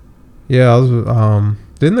 Yeah, I was...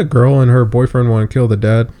 Didn't the girl and her boyfriend want to kill the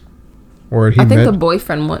dad? Or he I think the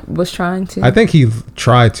boyfriend was trying to. I think he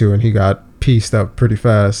tried to, and he got pieced up pretty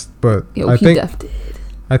fast. But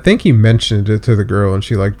I think he mentioned it to the girl, and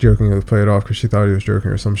she like jokingly played it off because she thought he was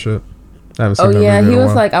joking or some shit. I haven't seen that yeah, movie he in a was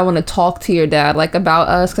while. like, "I want to talk to your dad, like about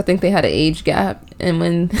us." 'Cause I think they had an age gap, and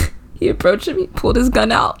when He approached him. He pulled his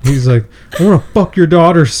gun out. He's like, I want to fuck your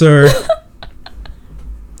daughter, sir.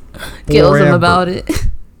 Kills him Forever. about it.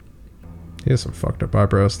 He has some fucked up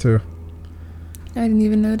eyebrows too. I didn't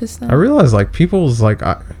even notice that. I realize like people's like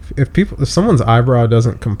if someone's eyebrow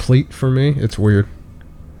doesn't complete for me, it's weird.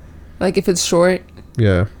 Like if it's short.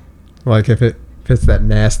 Yeah, like if it's that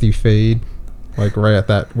nasty fade, like right at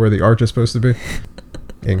that where the arch is supposed to be.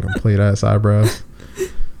 Incomplete ass eyebrows.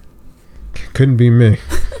 Couldn't be me.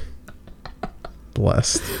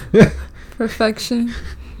 Blessed. Perfection.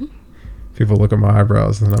 People look at my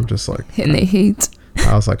eyebrows and I'm just like, And they hate.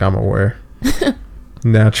 I was like, I'm aware.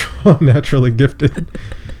 Naturally gifted.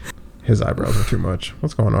 His eyebrows are too much.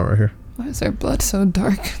 What's going on right here? Why is their blood so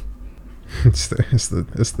dark? It's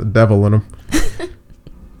the devil in him.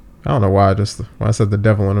 I don't know why. When I said the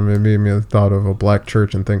devil in him, it made me thought of a black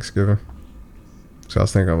church in Thanksgiving. So I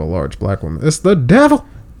was thinking of a large black woman. It's the devil.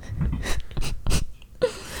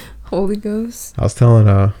 Holy Ghost. I was telling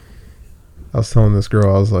this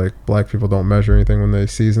girl, I was like, black people don't measure anything when they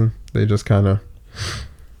season. They just kind of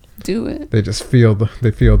Do it. they just feel the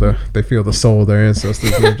soul of their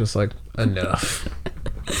ancestors. They're just like, enough.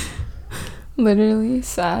 Literally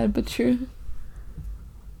sad but true.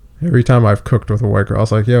 Every time I've cooked with a white girl, I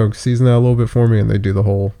was like, yo, season that a little bit for me, and they do the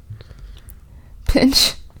whole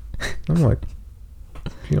Pinch. I'm like,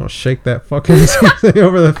 you don't shake that fucking thing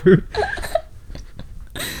over that food.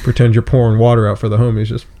 Pretend you're pouring water out for the homies,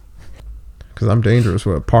 just because I'm dangerous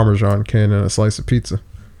with a Parmesan can and a slice of pizza.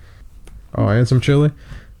 Oh, and some chili.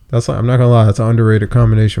 That's like, I'm not gonna lie, that's an underrated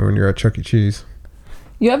combination when you're at Chuck E. Cheese.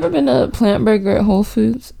 You ever been to Plant Burger at Whole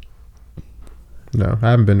Foods? No,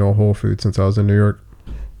 I haven't been to a Whole Foods since I was in New York.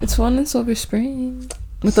 It's one in Silver Spring.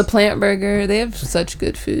 With the Plant Burger, they have such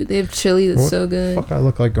good food. They have chili that's so good. Fuck, I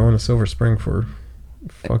look like going to Silver Spring for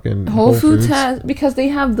fucking Whole Foods has, because they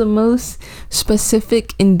have the most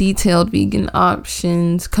specific and detailed vegan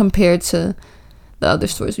options compared to the other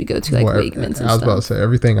stores we go to, like Wegmans and I was about to stuff. say,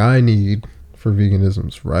 everything I need for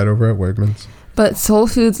veganism's right over at Wegmans. But Whole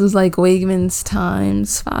Foods is like Wegmans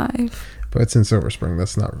times 5. But it's in Silver Spring.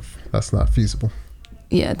 That's not feasible.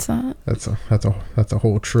 Yeah, it's not. That's a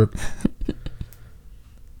whole trip.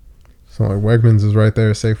 So like Wegmans is right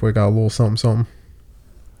there. Safeway got a little something.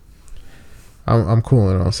 I'm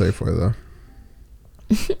cooling on Safeway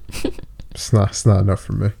though. It's not enough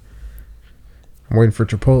for me. I'm waiting for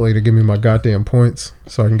Chipotle to give me my goddamn points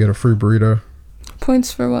so I can get a free burrito.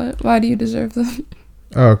 Points for what? Why do you deserve them?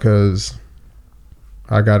 Oh, because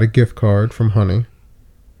I got a gift card from Honey.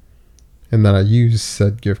 And then I used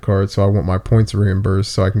said gift card, so I want my points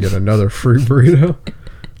reimbursed so I can get another free burrito.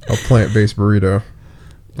 A plant-based burrito.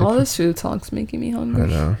 All this food talk's making me hungry. I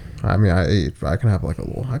know. I mean, I ate. But I can have a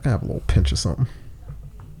little pinch of something.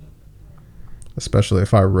 Especially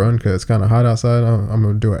if I run, because it's kind of hot outside. I'm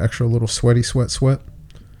going to do an extra little sweat.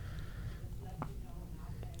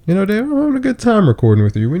 You know, Dave, I'm having a good time recording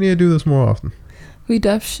with you. We need to do this more often. We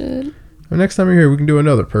def should. The next time you're here, we can do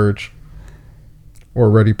another Purge. Or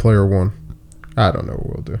Ready Player One. I don't know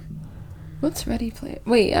what we'll do. What's Ready Player?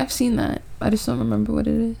 Wait, I've seen that. I just don't remember what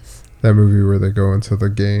it is. That movie where they go into the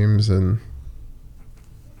games and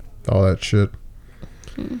all that shit.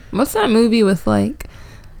 What's that movie with like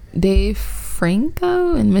Dave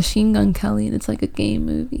Franco and Machine Gun Kelly, and it's like a game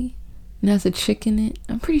movie and it has a chick in it?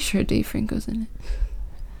 I'm pretty sure Dave Franco's in it,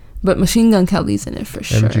 but Machine Gun Kelly's in it for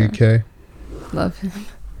sure. MGK. Love him.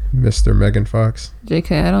 Mr. Megan Fox.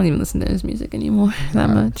 JK, I don't even listen to his music anymore that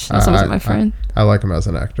much. That's almost my friend. I like him as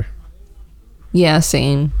an actor. Yeah,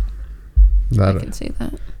 same. I Not can say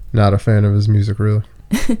that. a fan of his music, really.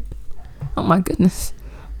 Oh my goodness.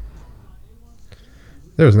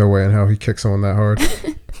 There's no way in hell he kicks someone that hard.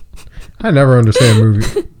 I never understand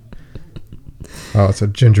movies. Oh, it's a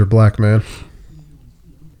ginger black man.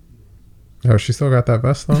 Oh, she still got that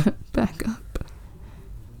vest on? Back up.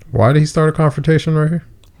 Why did he start a confrontation right here?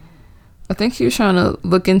 I think he was trying to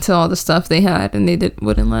look into all the stuff they had, and they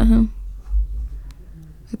wouldn't let him.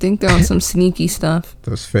 I think they're on some sneaky stuff.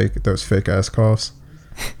 Those fake ass coughs.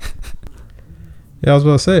 Yeah, I was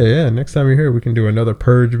about to say, yeah, next time you're here, we can do another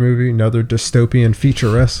Purge movie, another dystopian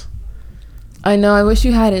featurette. I know, I wish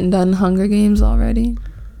you hadn't done Hunger Games already.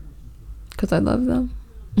 Because I love them.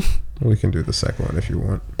 We can do the second one if you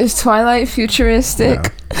want. Is Twilight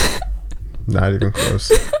futuristic? No. Not even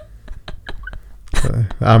close.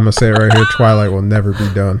 I'm going to say it right here, Twilight will never be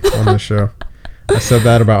done on this show. I said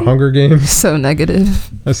that about Hunger Games. So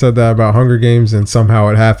negative. I said that about Hunger Games, and somehow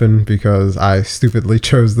it happened because I stupidly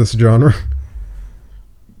chose this genre.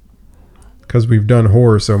 Because we've done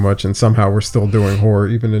horror so much, and somehow we're still doing horror,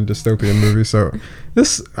 even in dystopian movies. So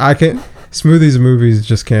Smoothies movies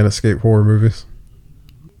just can't escape horror movies.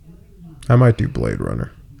 I might do Blade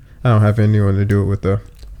Runner. I don't have anyone to do it with though.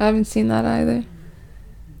 I haven't seen that either.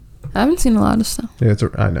 I haven't seen a lot of stuff. Yeah,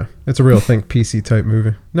 I know. It's a real think PC type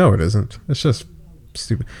movie. No, it isn't. It's just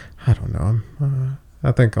stupid. I don't know.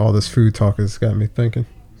 I think all this food talk has got me thinking.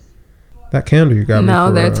 That candle you got me. Now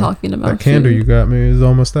they're talking about that candle food. you got me is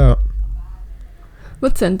almost out.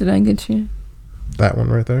 What scent did I get you? That one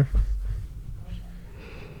right there.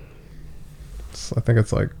 I think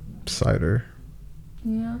it's like cider.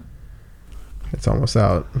 Yeah. It's almost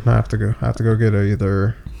out. I have to go get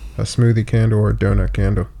either a smoothie candle or a donut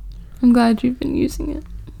candle. I'm glad you've been using it.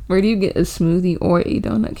 Where do you get a smoothie or a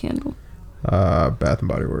donut candle? Bath and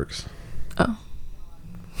Body Works. Oh.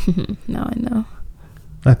 Now I know.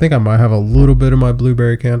 I think I might have a little bit of my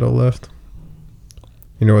blueberry candle left.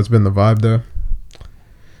 You know what's been the vibe though?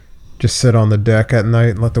 Just sit on the deck at night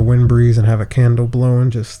and let the wind breeze and have a candle blowing.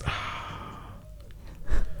 Just.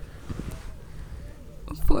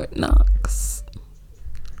 Fort Knox.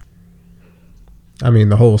 I mean,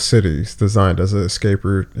 the whole city's designed as an escape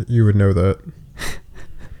route. You would know that.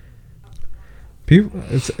 People,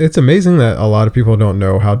 it's amazing that a lot of people don't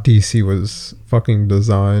know how DC was fucking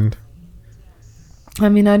designed. I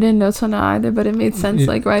mean, I didn't know till now either, but it made sense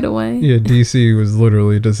like right away. Yeah, DC was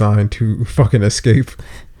literally designed to fucking escape.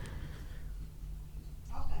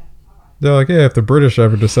 They're like, yeah, if the British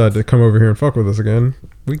ever decide to come over here and fuck with us again,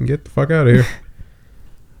 we can get the fuck out of here.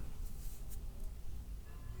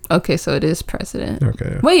 Okay, so it is president.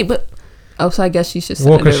 Okay. Yeah. Wait, but so I guess she's just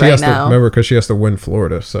Well, senator because she right has now. to remember, because she has to win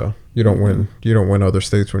Florida, so you don't win. You don't win other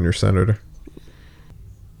states when you're senator.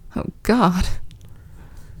 Oh God,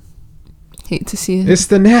 hate to see it. It's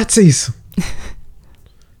the Nazis.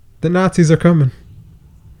 The Nazis are coming.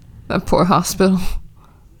 That poor hospital.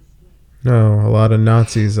 No, a lot of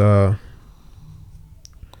Nazis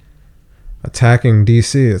attacking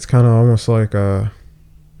DC. It's kind of almost like What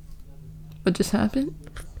just happened?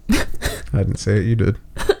 I didn't say it. You did.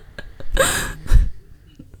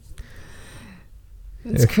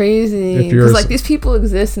 It's crazy if you're because like these people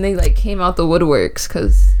exist and they like came out the woodworks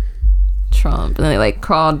because Trump, and they like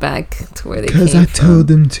crawled back to where they came Because I told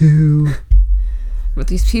from. them to But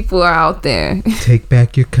these people are out there. take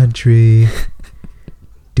back your country.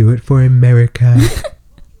 Do it for America.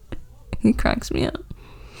 He cracks me up.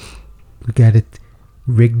 We got it.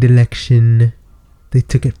 Rigged election. They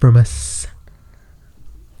took it from us.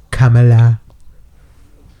 Kamala.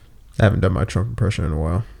 I haven't done my Trump impression in a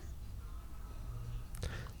while.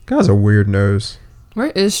 Guy's a weird nose.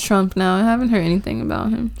 Where is Trump now? I haven't heard anything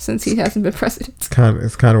about him since he hasn't been president. It's kind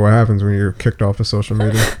of what happens when you're kicked off of social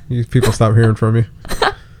media. People stop hearing from you.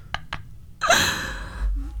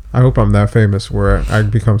 I hope I'm that famous where I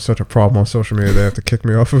become such a problem on social media they have to kick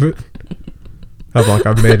me off of it. I'm like,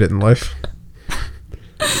 I've made it in life.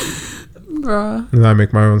 Bruh. And I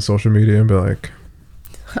make my own social media and be like,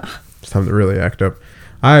 it's time to really act up.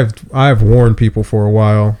 I've warned people for a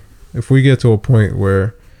while. If we get to a point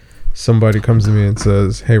where somebody comes to me and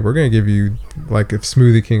says, hey, we're going to give you, like if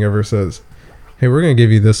Smoothie King ever says, hey, we're going to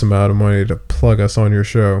give you this amount of money to plug us on your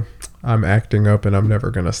show, I'm acting up and I'm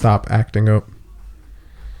never going to stop acting up.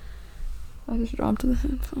 I just dropped the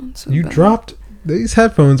headphones. So You bad. dropped, these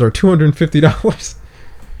headphones are $250.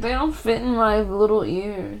 They don't fit in my little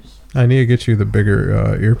ears. I need to get you the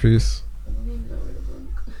bigger earpiece.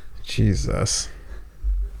 Jesus.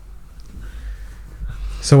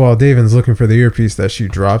 So while Davin's looking for the earpiece that she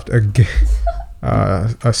dropped,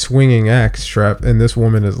 a swinging axe strap, and this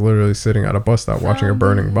woman is literally sitting at a bus stop watching a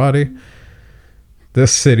burning body.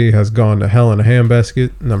 This city has gone to hell in a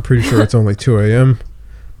handbasket, and I'm pretty sure it's only 2 a.m.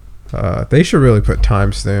 They should really put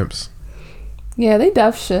timestamps. Yeah, they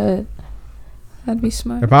def should. That'd be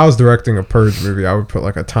smart. If I was directing a Purge movie, I would put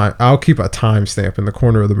like a time. I'll keep a timestamp in the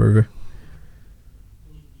corner of the movie.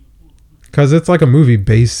 Because it's like a movie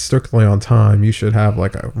based strictly on time. You should have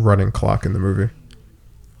like a running clock in the movie.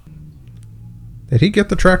 Did he get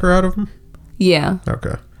the tracker out of him? Yeah.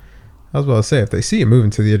 Okay. I was about to say, if they see you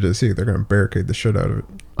moving to the edge of the sea, they're going to barricade the shit out of it.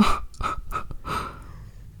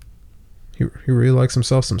 He really likes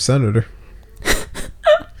himself some senator.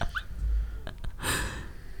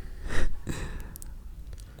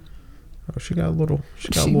 Oh, she got a little. She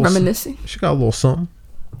Reminiscing. She got a little something.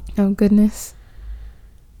 Oh goodness.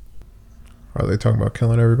 Are they talking about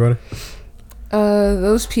killing everybody?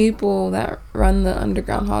 Those people that run the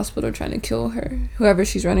underground hospital are trying to kill her. Whoever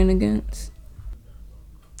she's running against.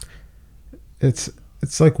 It's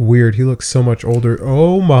like weird. He looks so much older.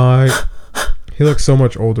 Oh my. He looks so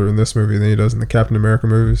much older in this movie than he does in the Captain America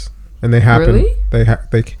movies. And they happen.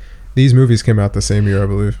 Really? These movies came out the same year, I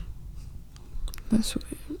believe. That's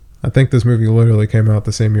weird. I think this movie literally came out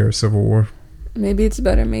the same year as Civil War. Maybe it's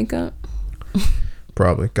better makeup.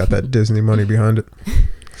 Probably got that Disney money behind it.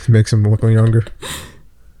 Makes him look younger.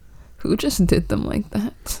 Who just did them like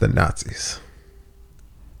that? The Nazis.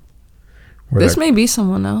 Where This may be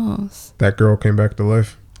someone else. that girl came back to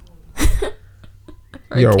life.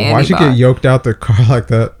 Or Yo, Candy why'd you Bar. get yoked out the car like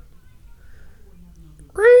that?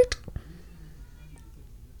 Right.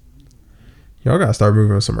 Y'all gotta start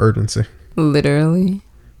moving with some urgency. Literally.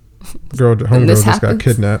 Homegirl this just got happens.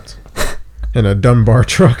 kidnapped in a Dunbar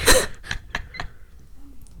truck.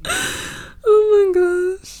 Oh my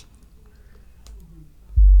gosh.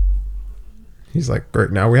 He's like,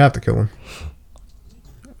 great, now we have to kill him.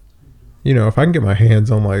 You know, if I can get my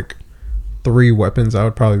hands on like 3 weapons, I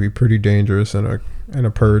would probably be pretty dangerous in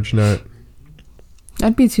a purge night.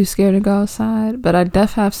 I'd be too scared to go outside, but I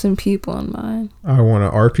def have some people in mind. I want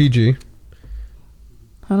an RPG,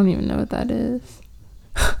 I don't even know what that is.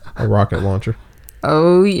 a rocket launcher.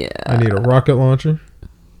 Oh yeah. I need a rocket launcher,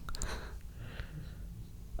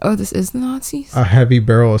 Oh, this is the Nazis? a heavy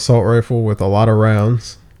barrel assault rifle with a lot of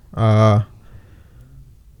rounds, and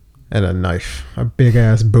a knife, a big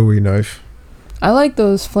ass Bowie knife. I like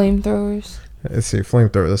those flamethrowers. Let's see,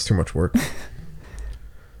 flamethrower, that's too much work.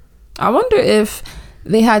 I wonder if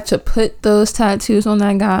they had to put those tattoos on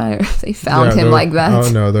that guy or if they found Yeah, him those- like that. Oh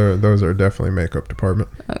no, those are definitely makeup department.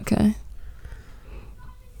 Okay.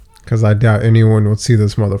 Because I doubt anyone would see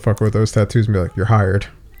this motherfucker with those tattoos and be like, you're hired.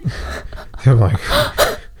 I'm like,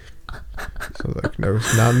 so like, no,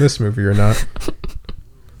 not in this movie, you're not.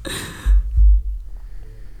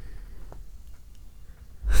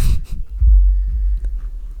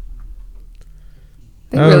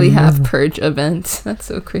 They really have purge events. That's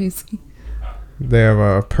so crazy. They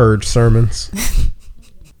have purge sermons.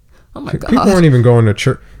 Oh my People god. weren't even going to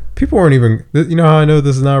church. People weren't even, you know how I know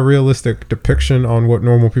this is not a realistic depiction on what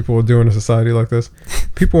normal people would do in a society like this?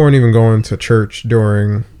 People weren't even going to church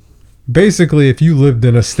during, basically, if you lived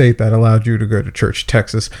in a state that allowed you to go to church,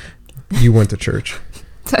 Texas, you went to church.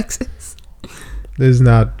 Texas. This is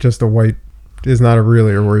not just a white, it's not a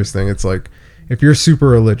really a race thing. It's like, if you're super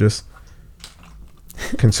religious,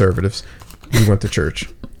 conservatives, you went to church.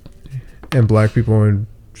 And black people and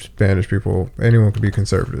Spanish people, anyone could be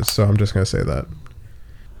conservatives. So I'm just going to say that.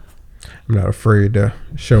 I'm not afraid to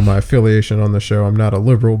show my affiliation on the show. I'm not a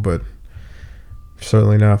liberal, but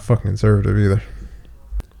certainly not a fucking conservative either.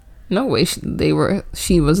 No way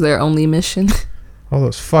she was their only mission. All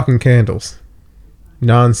those fucking candles.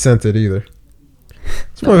 Non-scented either.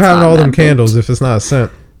 What's the No, point of it's having not all that them bitch. candles if it's not a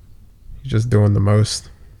scent? You're just doing the most.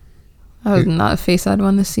 That was not a face I'd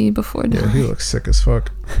want to see before Yeah, dying. he looks sick as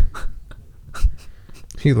fuck.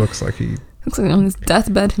 He looks like he Looks like on his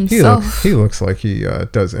deathbed himself. he looks like he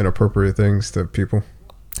does inappropriate things to people.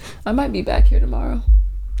 I might be back here tomorrow.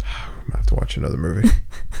 I'm gonna have to watch another movie.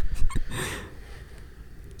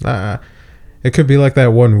 It could be like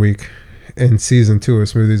that one week in season 2 of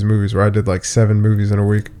Smoothies Movies where I did like 7 movies in a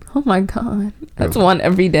week. Oh my god. That's one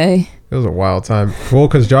every day. It was a wild time. Well,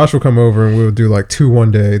 because Josh will come over and we'll do like 2 one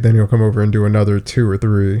day. Then he'll come over and do another 2 or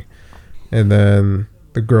 3. And then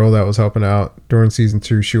the girl that was helping out during season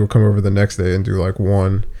 2, she will come over the next day and do like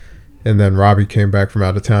 1. And then Robbie came back from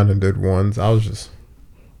out of town and did 1. I was just...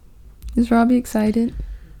 Is Robbie excited?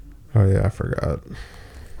 Oh yeah, I forgot.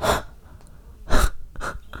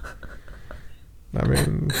 I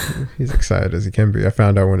mean, he's excited as he can be. I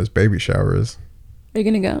found out when his baby shower is. Are you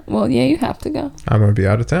gonna go? Well, yeah, you have to go. I'm gonna be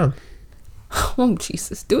out of town. Oh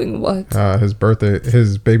Jesus, doing what? His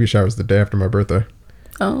baby shower is the day after my birthday.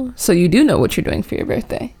 Oh, so you do know what you're doing for your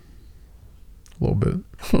birthday? A little bit.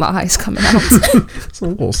 Lies coming out. It's a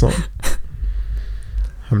little something.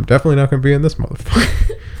 I'm definitely not gonna be in this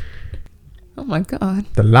motherfucker. Oh my god.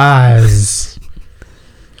 The lies.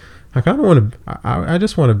 I kind of want to. I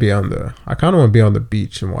just want to be on the. I kind of want to be on the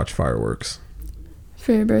beach and watch fireworks.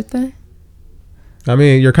 For your birthday? I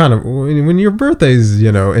mean, you're kind of when your birthday's,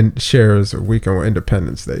 you know, and shares a weekend with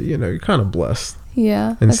Independence Day. You know, you're kind of blessed Yeah.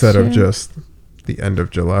 that's instead of true. just the end of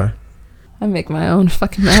July. I make my own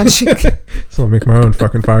fucking magic. So I'll make my own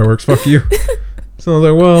fucking fireworks. Fuck you. So I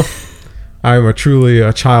was like, well, I'm truly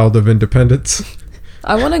a child of independence.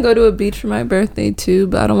 I want to go to a beach for my birthday too,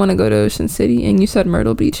 but I don't want to go to Ocean City. And you said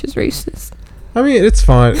Myrtle Beach is racist. I mean, it's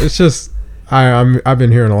fine. It's just I've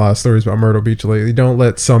been hearing a lot of stories about Myrtle Beach lately. Don't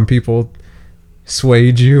let some people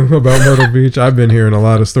swayed you about Myrtle Beach. I've been hearing a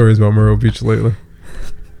lot of stories about Myrtle Beach lately.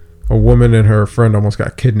 A woman and her friend almost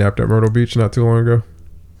got kidnapped at Myrtle Beach not too long ago.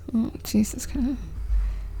 Oh, Jesus Christ.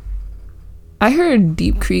 I heard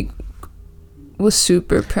Deep Creek was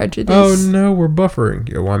super prejudiced. Oh no, we're buffering.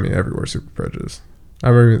 Yeah, well, I mean, everywhere's super prejudiced. I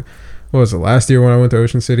remember, what was it, last year when I went to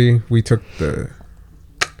Ocean City, we took the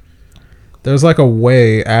There's like a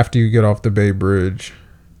way after you get off the Bay Bridge.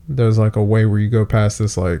 There's like a way where you go past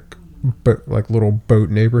this like little boat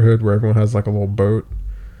neighborhood where everyone has like a little boat.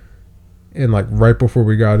 And like right before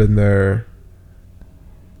we got in there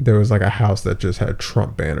was like a house that just had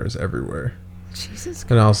Trump banners everywhere. Jesus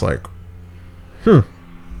Christ. And I was like, I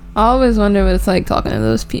always wonder what it's like talking to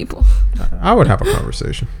those people. I would have a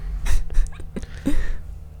conversation.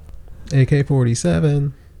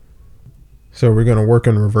 AK-47. So we're gonna work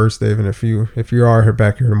in reverse, Dave. And if you are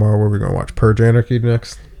back here tomorrow, where we're gonna watch Purge Anarchy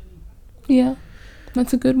next? Yeah,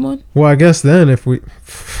 that's a good one. Well, I guess then if we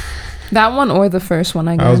that one or the first one,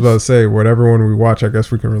 I guess. I was about to say whatever one we watch, I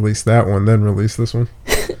guess we can release that one, then release this one.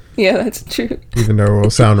 Yeah, that's true. Even though it will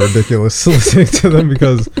sound ridiculous listening to them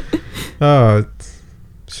because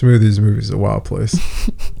Smoothie's movie's a wild place.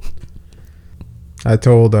 I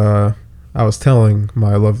was telling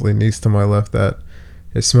my lovely niece to my left that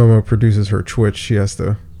if Smomo produces her Twitch, she has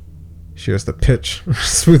to pitch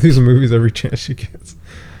Smoothie's movies every chance she gets.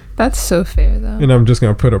 That's so fair, though. And I'm just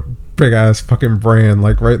gonna put a big ass fucking brand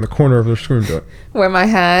like right in the corner of the screen. Wear my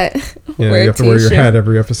hat. Yeah, you have to wear your hat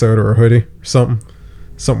every episode or a hoodie or something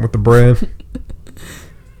with the brand.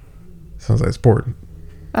 Sounds like it's important.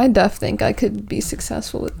 I definitely think I could be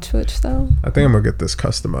successful with Twitch, though. I think I'm gonna get this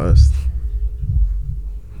customized.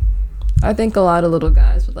 I think a lot of little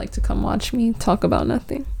guys would like to come watch me talk about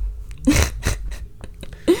nothing.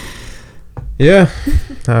 Yeah,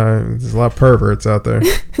 there's a lot of perverts out there.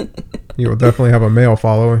 You will definitely have a male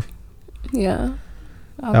following. Yeah,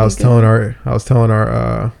 I was telling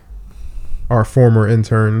our former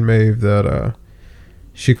intern Maeve that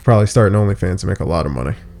she could probably start an OnlyFans and make a lot of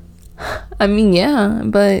money. I mean, yeah,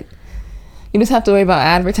 but you just have to worry about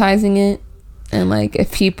advertising it, and like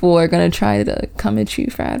if people are gonna try to come at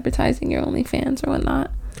you for advertising your OnlyFans or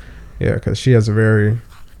whatnot. Yeah, because she has a very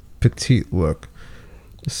petite look.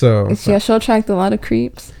 So yeah, she'll attract a lot of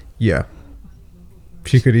creeps. Yeah,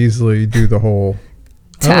 she could easily do the whole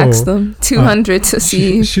tax them 200 to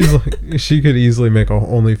see. She could easily make a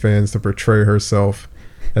OnlyFans to portray herself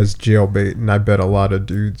as jailbait, and I bet a lot of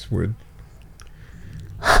dudes would.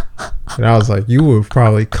 And I was like, you would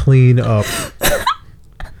probably clean up.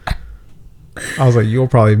 I was like, you'll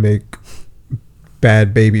probably make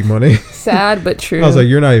bad baby money. Sad but true. I was like,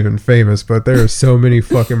 you're not even famous, but there are so many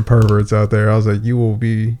fucking perverts out there. I was like, you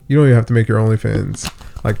don't even have to make your OnlyFans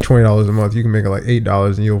like $20 a month. You can make it like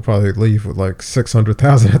 $8 and you'll probably leave with like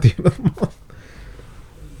 $600,000 at the end of the month.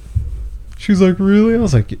 She's like, really? I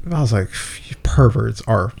was like, perverts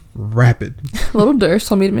are rapid. Little Durst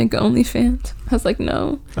told me to make OnlyFans. I was like,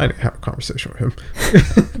 no. I didn't have a conversation with him.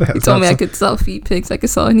 He told me I could sell feet pics. I could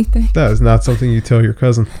sell anything. That is not something you tell your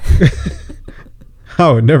cousin. I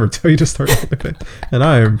would never tell you to start OnlyFans. And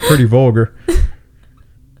I am pretty vulgar.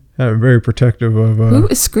 I'm very protective of... Who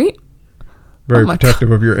is Scream? Very protective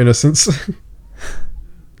of your innocence.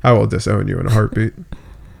 I will disown you in a heartbeat.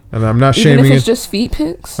 And I'm not shaming... Even if it's just feet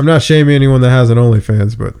pics? I'm not shaming anyone that has an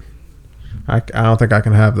OnlyFans, but I don't think I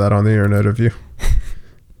can have that on the internet of you.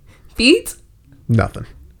 Feet? Nothing.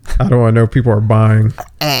 I don't want to know people are buying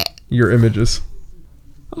your images.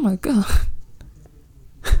 Oh my god.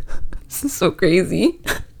 This is so crazy.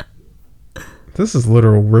 This is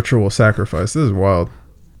literal ritual sacrifice. This is wild.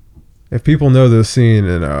 If people know this scene,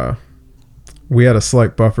 and we had a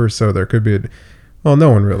slight buffer, so there could be well,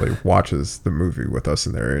 no one really watches the movie with us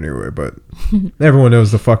in there anyway, but everyone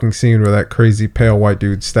knows the fucking scene where that crazy pale white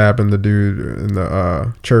dude stabbing the dude in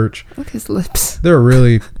the church. Look at his lips. There are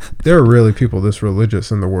really people this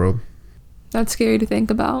religious in the world. That's scary to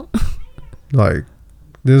think about. Like,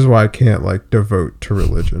 this is why I can't like devote to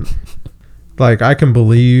religion. Like, I can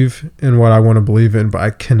believe in what I want to believe in, but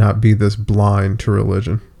I cannot be this blind to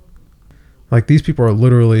religion. Like, these people are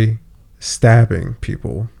literally stabbing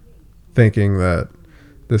people, thinking that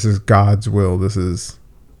this is God's will. This is...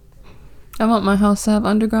 I want my house to have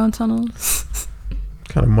underground tunnels. What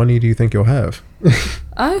kind of money do you think you'll have?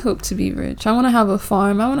 I hope to be rich. I want to have a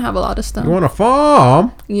farm. I want to have a lot of stuff. You want a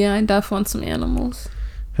farm? Yeah, I definitely want some animals.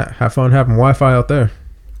 Have fun having Wi-Fi out there.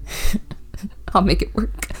 I'll make it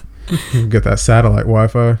work. You can get that satellite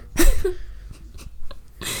Wi-Fi.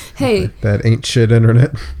 Hey. That ain't shit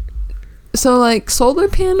internet. So, like, solar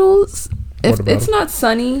panels, if it's them? not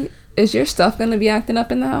sunny, is your stuff going to be acting up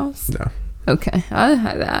in the house? No. Okay. I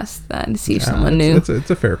had to ask that to see if someone knew. It's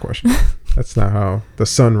a fair question. That's not how the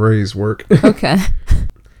sun rays work. Okay.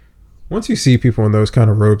 Once you see people in those kind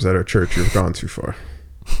of robes at a church, you've gone too far.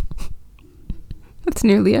 That's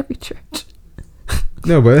nearly every church.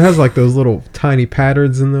 No, but it has like those little tiny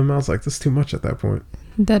patterns in them. I was like, this is too much at that point.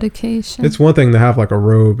 Dedication. It's one thing to have like a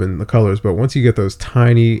robe and the colors, but once you get those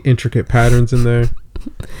tiny, intricate patterns in there,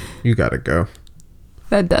 You gotta go.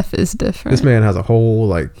 That death is different. This man has a whole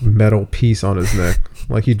like metal piece on his neck,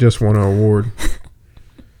 like he just won an award.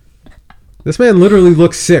 This man literally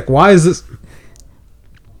looks sick. Why is this?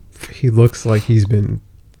 He looks like he's been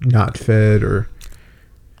not fed, or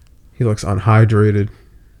he looks unhydrated.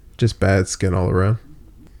 Just bad skin all around.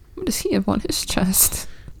 What does he have on his chest?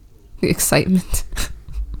 The excitement.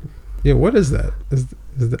 Yeah, what is that?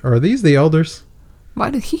 Are these the elders? Why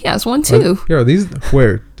did he has one too? Are these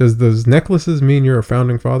where? Does those necklaces mean you're a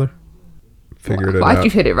founding father? Figured it out. Why'd you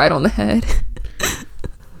hit it right on the head?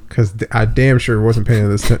 Because I damn sure wasn't paying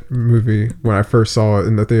this movie when I first saw it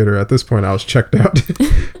in the theater. At this point, I was checked out.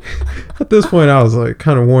 At this point, I was like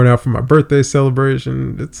kind of worn out from my birthday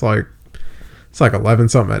celebration. It's like 11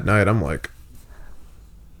 something at night. I'm like,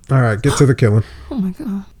 all right, get to the killing. Oh my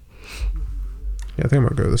god. Yeah, I think I'm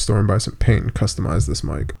gonna go to the store and buy some paint and customize this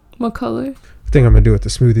mic. What color? I think I'm gonna do it the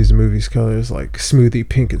Smoothies and Movies colors, like smoothie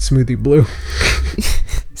pink and smoothie blue.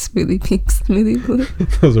 Smoothie pink, smoothie blue.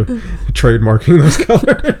 Those are trademarking those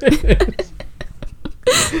colors.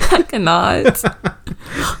 I cannot.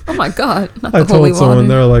 Oh my god. Not I the holy told someone, water.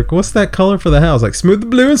 they're like, what's that color for the house? Like smooth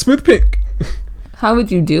blue and smooth pink. How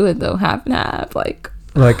would you do it though? Half and half, like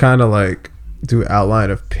Kind of like do outline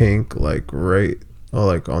of pink, like right, or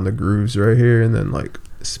like on the grooves right here, and then like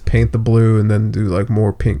paint the blue, and then do like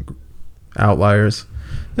more pink outliers.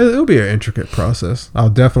 It'll be an intricate process. I'll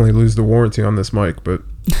definitely lose the warranty on this mic, but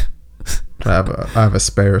I have a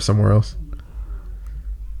spare somewhere else.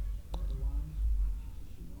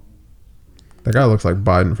 That guy looks like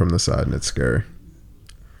Biden from the side, and it's scary.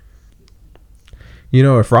 You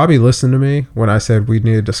know, if Robbie listened to me when I said we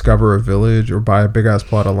need to discover a village or buy a big ass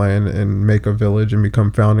plot of land and make a village and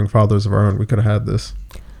become founding fathers of our own, we could have had this.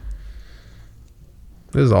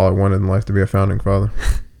 This is all I wanted in life, to be a founding father.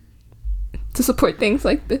 to support things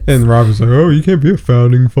like this. And Robbie's like, oh, you can't be a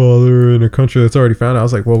founding father in a country that's already founded. I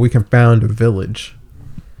was like, well, we can found a village.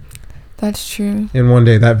 That's true. And one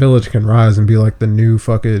day that village can rise and be like the new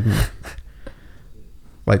fucking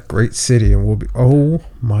like great city, and we'll be, oh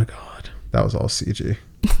my god. That was all CG.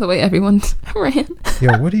 The way everyone ran.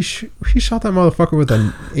 Yeah, what he shot that motherfucker with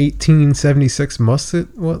an 1876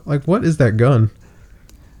 musket? What is that gun?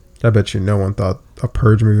 I bet you no one thought a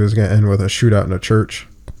Purge movie was gonna end with a shootout in a church.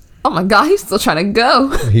 Oh my god, he's still trying to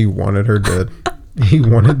go. He wanted her dead. He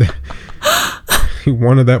wanted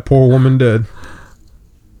that poor woman dead.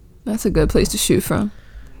 That's a good place to shoot from.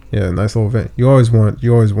 Yeah, nice little van. You always want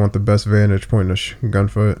the best vantage point in a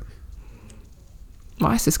gunfight.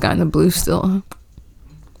 Why is this guy in the blue still up?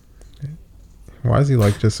 Why is he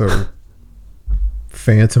like just so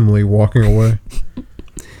phantomly walking away?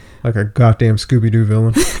 Like a goddamn Scooby-Doo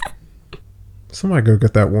villain. Somebody go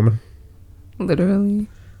get that woman. Literally.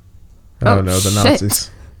 Oh no, the shit.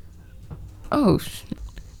 Nazis. Oh,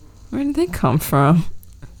 where did they come from?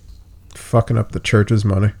 Fucking up the church's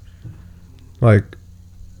money. Like,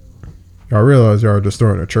 y'all realize y'all are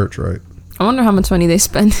destroying a church, right? I wonder how much money they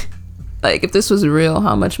spent. Like, if this was real,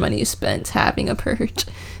 how much money you spent having a purge,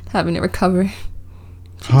 having to recover.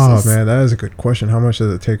 Jesus. Oh man, that is a good question. How much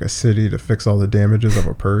does it take a city to fix all the damages of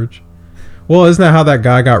a purge? Well, isn't that how that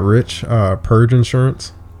guy got rich? Purge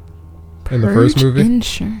insurance in the first movie.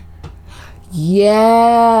 Insurance.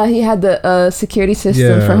 Yeah, he had the security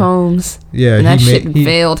system for homes. Yeah, and that shit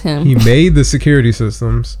veiled him. He made the security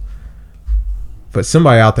systems, but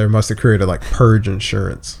somebody out there must have created like purge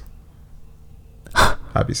insurance.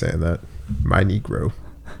 I'd be saying that. My Negroid.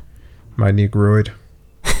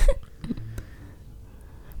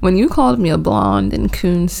 When you called me a blonde and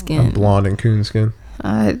coon skin, A blonde and coon skin.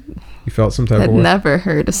 you felt some type had of way? never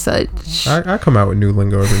heard of such I come out with new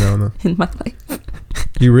lingo every now and then. in my life.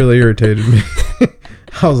 You really irritated me.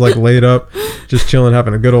 I was like laid up, just chilling,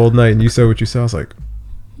 having a good old night, and you said what you said. I was like,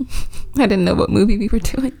 I didn't know what movie we were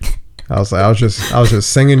doing. I was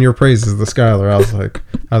just singing your praises to Skylar. I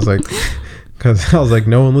was like, because I was like,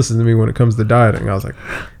 no one listens to me when it comes to dieting. I was like,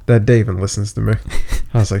 that David listens to me.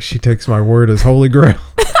 I was like, she takes my word as holy grail.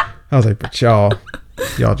 I was like, but y'all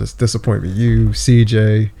just disappoint me. You,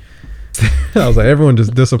 CJ. I was like, everyone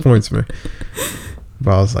just disappoints me.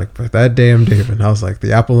 But I was like, but that damn David. I was like,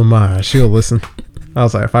 the apple of my eye, she'll listen. I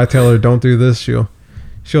was like, if I tell her don't do this, she'll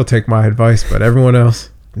take my advice. But everyone else,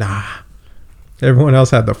 nah. Everyone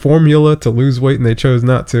else had the formula to lose weight and they chose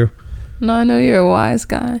not to. No, I know you're a wise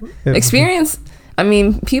guy. Yeah. Experience, I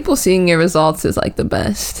mean, people seeing your results is like the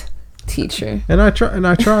best teacher. And I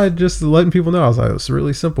tried just letting people know. I was like, it's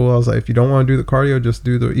really simple. I was like, if you don't want to do the cardio, just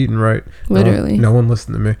do the eating right. Literally. No one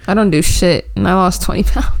listened to me. I don't do shit, and I lost 20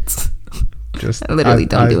 pounds. Just I literally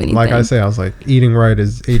don't do anything. Like I say, I was like, eating right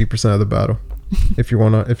is 80% of the battle. If you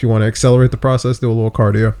wanna accelerate the process, do a little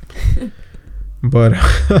cardio. But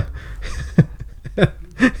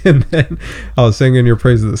and then I was singing your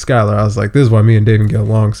praise of the Skylar. I was like, this is why me and David get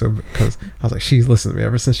along. So because I was like, she's listened to me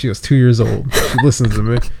ever since she was 2 years old. She listens to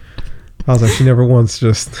me. I was like, she never once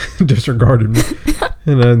just disregarded me.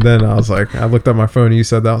 And then I was like, I looked at my phone and you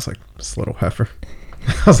said that. I was like, this little heifer.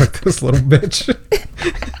 I was like, this little bitch.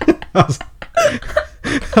 I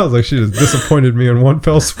was like, she just disappointed me in one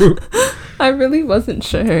fell swoop. I really wasn't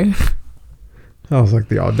sure. I was like,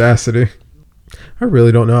 the audacity. I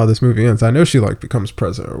really don't know how this movie ends. I know she like becomes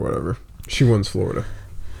president or whatever. She wins Florida.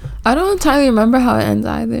 I don't entirely remember how it ends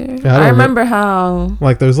either. Yeah, I remember how.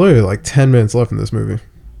 Like, there's literally like 10 minutes left in this movie.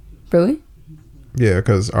 Really? Yeah,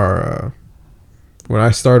 because our when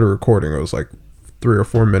I started recording, it was like 3 or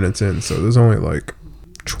 4 minutes in, so there's only like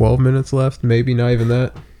 12 minutes left, maybe not even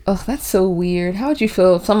that. Oh, that's so weird. How would you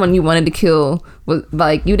feel if someone you wanted to kill was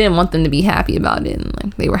like you didn't want them to be happy about it, and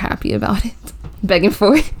like they were happy about it, begging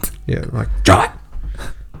for it? Yeah, like, do it.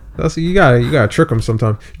 That's you gotta trick them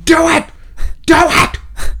sometimes. Do it. I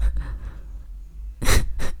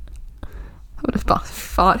would have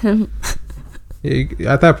fought him. Yeah,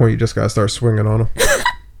 at that point, you just gotta start swinging on them.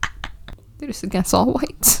 They're just against all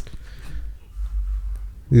whites.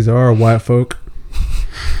 These are our white folk.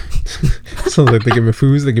 Sounds like they give me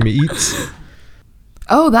foods, they give me eats.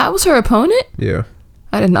 Oh, that was her opponent? Yeah.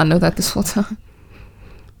 I did not know that this whole time.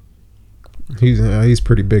 He's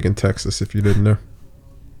pretty big in Texas, if you didn't know.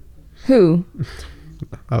 Who?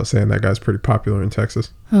 I was saying that guy's pretty popular in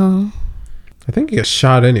Texas. Oh. I think he gets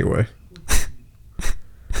shot anyway.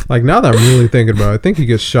 Like, now that I'm really thinking about it, I think he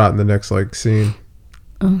gets shot in the next, like, scene.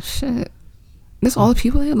 Oh, shit. This all the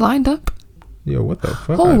people they had lined up? Yo, what the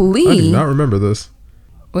fuck? Holy. I do not remember this.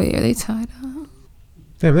 Wait, are they tied up?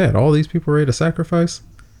 Damn, they had all these people ready to sacrifice?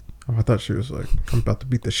 Oh, I thought she was like, I'm about to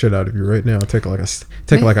beat the shit out of you right now. Take like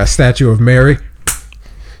a statue of Mary.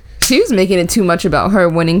 She was making it too much about her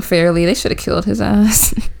winning fairly. They should have killed his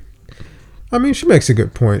ass. I mean, she makes a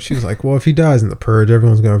good point. She's like, well, if he dies in the purge,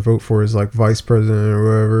 everyone's going to vote for his like vice president or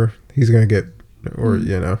whatever. He's going to get, or,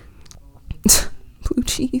 you know. Blue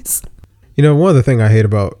cheese. You know, one of the things I hate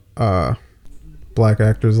about black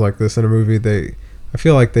actors like this in a movie, I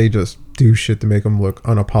feel like they just do shit to make them look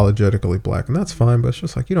unapologetically black. And that's fine, but it's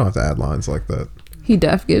just like, you don't have to add lines like that. He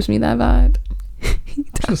def gives me that vibe.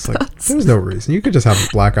 It's just like, there's no reason. You could just have a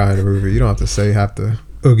black eye in a movie. You don't have to say half the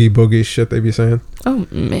oogie boogie shit they be saying. Oh,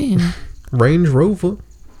 man. Range Rover,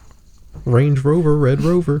 Red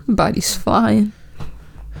Rover. Bodies flying.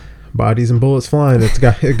 Bodies and bullets flying. It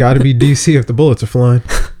got to be DC if the bullets are flying.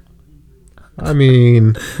 I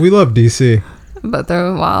mean, we love DC, but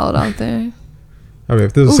they're wild out there. I mean,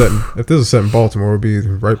 if this was set in Baltimore, it would be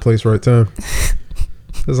the right place, right time.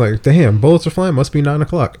 It's like, damn, bullets are flying. Must be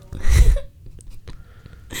 9:00.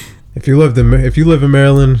 If you live in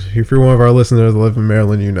Maryland, if you're one of our listeners that live in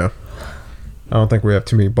Maryland, you know. I don't think we have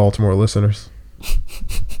too many Baltimore listeners.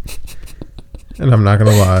 And I'm not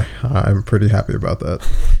gonna lie, I'm pretty happy about that.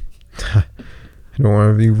 I don't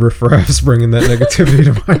want to be riffraffs bringing that negativity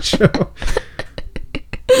to my show.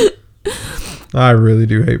 I really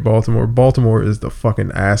do hate Baltimore. Baltimore is the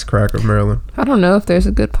fucking ass crack of Maryland. I don't know if there's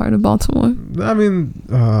a good part of Baltimore. I mean,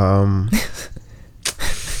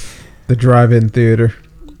 the drive-in theater.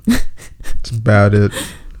 That's about it.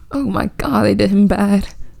 Oh my god, they did him bad.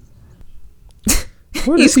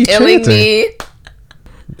 What He's is he killing chanting?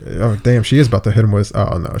 me. Oh damn, she is about to hit him with.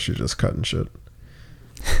 Oh no, she's just cutting shit.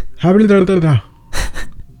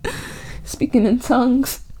 Speaking in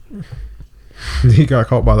tongues. He got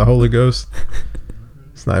caught by the Holy Ghost.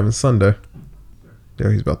 It's not even Sunday. Yo,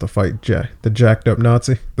 he's about to fight the jacked up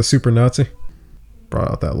Nazi, the super Nazi. Brought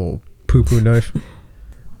out that little poo-poo knife.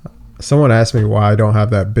 Someone asked me why I don't have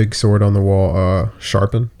that big sword on the wall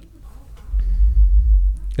sharpened.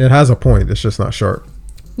 It has a point, it's just not sharp.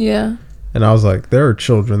 Yeah. And I was like, there are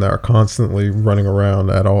children that are constantly running around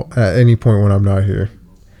at any point when I'm not here.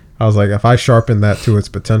 I was like, if I sharpen that to its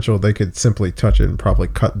potential, they could simply touch it and probably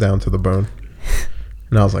cut down to the bone.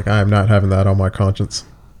 And I was like, I am not having that on my conscience.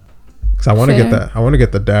 Because I want to get that. I want to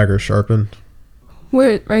get the dagger sharpened.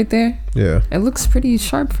 Where? Right there? Yeah. It looks pretty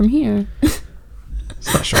sharp from here.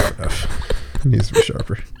 It's not sharp enough. It needs to be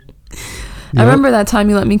sharper. I remember that time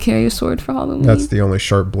you let me carry a sword for Halloween. That's the only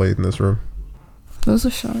sharp blade in this room. Those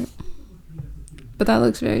are sharp. But that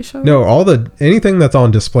looks very sharp. No, anything that's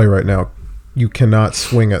on display right now, you cannot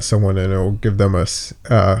swing at someone and it'll give them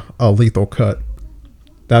a lethal cut.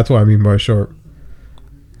 That's what I mean by sharp.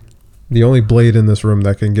 The only blade in this room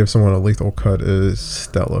that can give someone a lethal cut is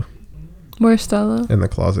Stella. Where's Stella? In the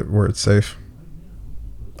closet where it's safe.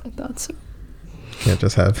 I thought so.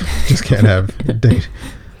 Can't have date.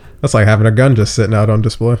 That's like having a gun just sitting out on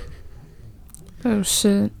display. Oh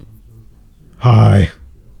shit. Hi.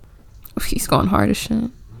 He's going hard as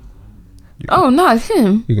shit. Oh, not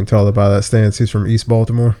him. You can tell by that stance he's from East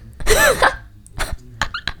Baltimore.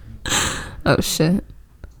 Oh shit.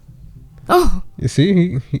 Oh. You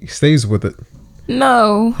see, he stays with it.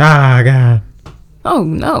 No. Ah, God. Oh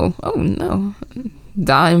no. Oh no.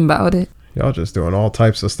 Dying about it. Y'all just doing all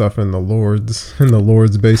types of stuff in the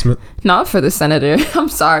Lord's basement. Not for the senator. I'm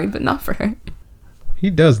sorry, but not for her. He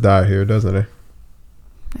does die here, doesn't he?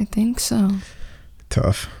 I think so.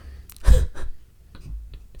 Tough.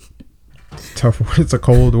 Tough. It's a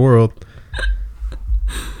cold world.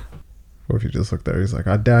 Or if you just look there, he's like,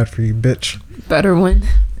 I died for you, bitch. Better one.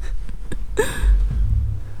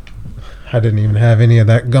 I didn't even have any of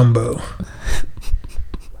that gumbo.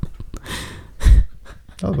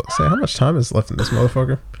 I was about to say, how much time is left in this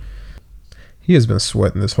motherfucker? He has been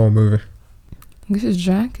sweating this whole movie. Look at his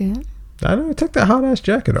jacket. I know, take that hot ass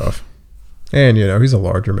jacket off. And, you know, he's a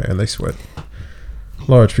larger man. They sweat.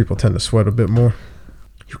 Large people tend to sweat a bit more.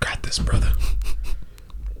 You got this, brother.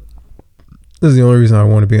 This is the only reason I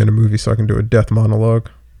want to be in a movie, so I can do a death monologue.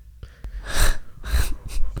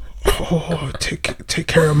 Oh, take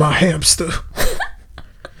care of my hamster.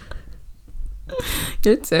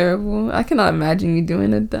 You're terrible. I cannot imagine you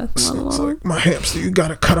doing a death monologue. It's like, my hamster, you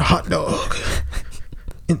gotta cut a hot dog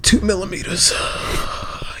in 2 millimeters.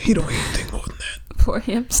 He don't eat anything more than that. Poor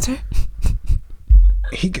hamster.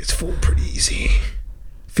 He gets full pretty easy.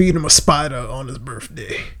 Feed him a spider on his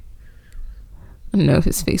birthday. I know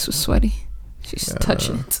his face was sweaty. She's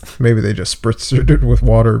touching it. Maybe they just spritzed it with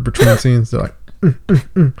water between scenes. They're like,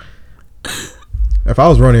 If I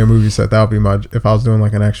was running a movie set, that would be my. If I was doing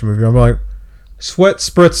like an action movie, I'm like, sweat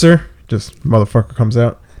spritzer. Just motherfucker comes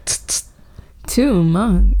out. 2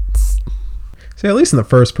 months. See, at least in the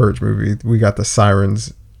first Purge movie, we got the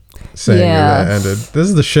sirens saying that ended. This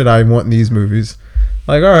is the shit I want in these movies.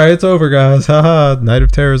 Like, all right, it's over, guys. Haha, Night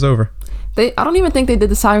of Terror is over. I don't even think they did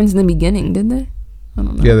the sirens in the beginning, did they? I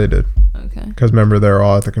don't know. Yeah, they did. Okay. Because remember, they were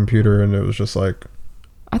all at the computer, and it was just like,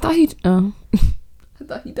 I thought he. Oh, I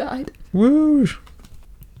thought he died. whoosh.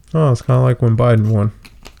 Oh, it's kind of like when Biden won.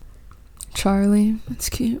 Charlie, that's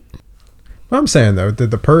cute. What I'm saying though,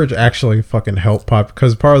 did the Purge actually fucking help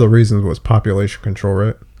Because part of the reason was population control,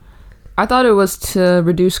 right? I thought it was to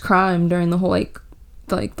reduce crime during the whole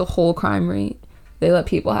like the whole crime rate. They let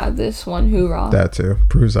people have this one hoorah. That too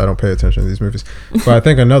proves I don't pay attention to these movies. But I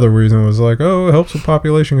think another reason was like, oh, it helps with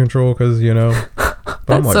population control because you know.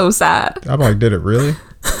 That's like, so sad. I'm like, did it really?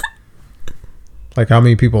 Like, how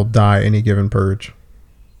many people die any given Purge?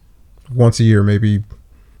 Once a year, maybe.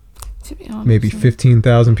 To be honest, maybe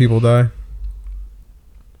 15,000 people die.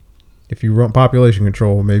 If you run population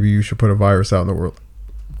control, maybe you should put a virus out in the world.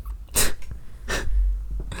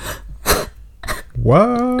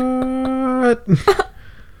 What?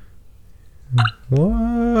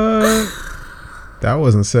 What? That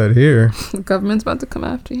wasn't said here. The government's about to come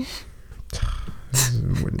after you. This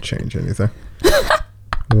wouldn't change anything.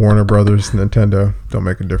 Warner Brothers, Nintendo, don't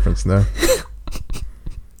make a difference now.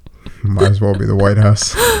 Might as well be the White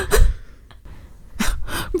House.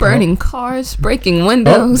 Burning cars, breaking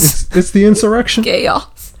windows. It's the insurrection.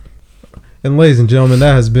 Chaos. And ladies and gentlemen,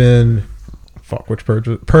 that has been which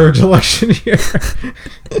purge election year.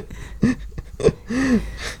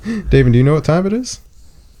 David, do you know what time it is?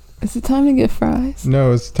 Is it time to get fries?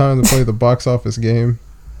 No, it's time to play the box office game.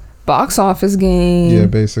 Box office game. Yeah,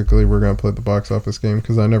 basically we're gonna play the box office game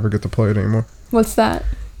because I never get to play it anymore. What's that?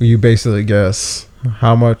 You basically guess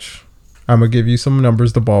how much. I'm gonna give you some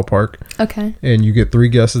numbers, the ballpark. Okay. And you get 3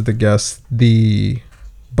 guesses to guess the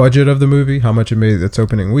budget of the movie, how much it made its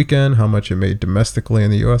opening weekend, how much it made domestically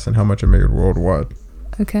in the US, and how much it made worldwide.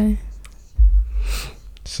 Okay.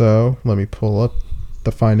 So let me pull up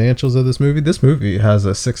the financials of this movie. This movie has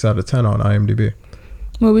a 6 out of 10 on IMDb.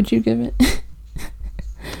 What would you give it?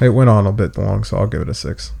 It went on a bit long, so I'll give it a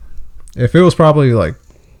 6. If it was probably like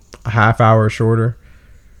a half hour shorter,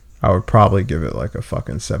 I would probably give it like a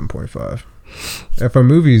fucking 7.5. If a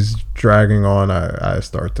movie's dragging on, I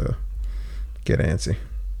start to get antsy.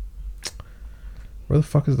 Where the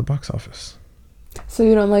fuck is the box office? So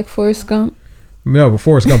you don't like Forrest Gump? No, but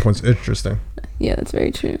Forrest Gump one's interesting. Yeah, that's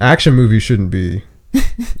very true. Action movies shouldn't be...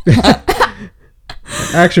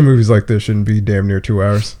 Action movies like this shouldn't be damn near 2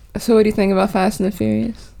 hours. So what do you think about Fast and the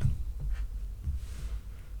Furious?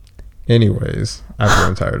 Anyways, I've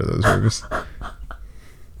grown tired of those movies.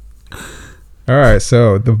 Alright,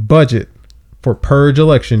 so the budget for Purge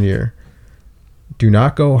election year do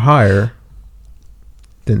not go higher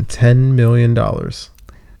than $10 million.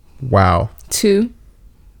 Wow. 2.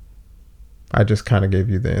 I just kind of gave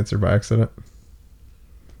you the answer by accident.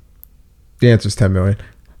 The answer's 10 million.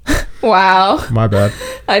 Wow. My bad.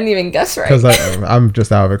 I didn't even guess right. Because I'm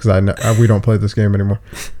just out of it because we don't play this game anymore.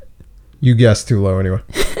 You guessed too low anyway.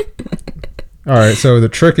 All right, so the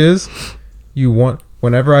trick is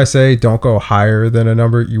whenever I say don't go higher than a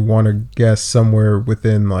number, you want to guess somewhere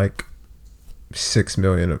within like 6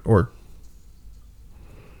 million or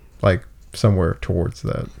like somewhere towards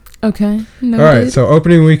that. Okay. Noted. All right, so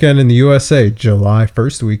opening weekend in the USA, July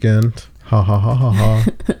 1st weekend. Ha ha ha ha ha.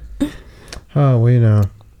 Oh, well, you know,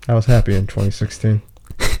 I was happy in 2016.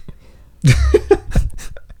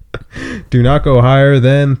 Do not go higher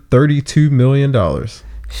than $32 million.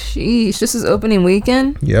 Sheesh, this is opening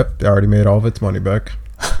weekend? Yep, they already made all of its money back.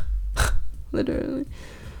 Literally.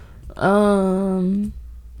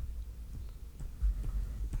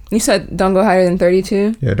 You said don't go higher than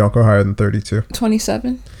 32? Yeah, don't go higher than 32.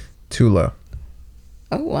 27? Too low.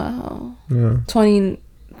 Oh, wow. Yeah. 20,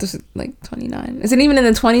 this is like 29. Is it even in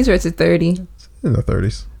the 20s or is it 30? It's in the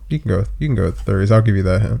 30s. You can go with the 30s. I'll give you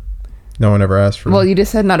that hint. No one ever asked for Well, you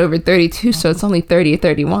just said not over 32, so it's only 30 or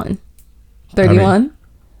 31. 31?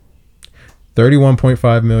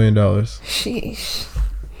 $31.5 million. Sheesh.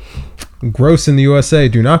 Gross in the USA,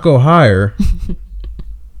 do not go higher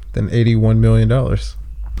than $81 million.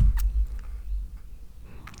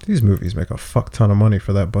 These movies make a fuck ton of money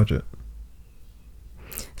for that budget.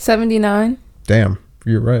 79? Damn,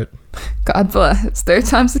 you're right. God bless. Third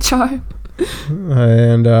time's the charm.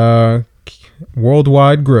 And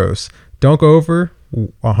worldwide gross, don't go over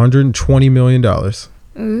 $120 million.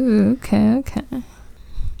 Ooh, okay.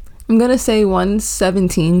 I'm going to say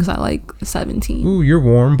 117 because I like 17. Ooh, you're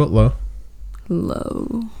warm but low.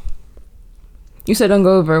 Low. You said don't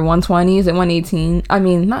go over 120. Is it 118? I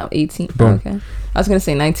mean, not 18. Oh, Boom. okay. I was going to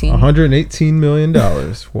say 19. $118 million.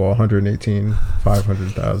 Well,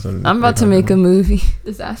 500,000. I'm about to make a movie.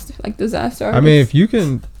 Disaster artist. I mean, if you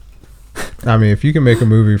can make a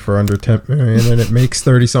movie for under 10 million and it makes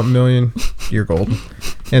 30 something million, you're golden.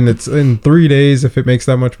 And it's in 3 days if it makes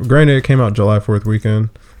that much. Granted, it came out July 4th weekend.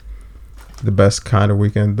 The best kind of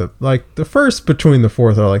weekend. The first between the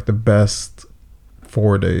 4th are like the best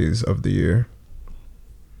 4 days of the year.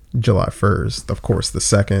 July 1st, of course, the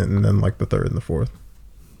 2nd, and then like the 3rd and the 4th.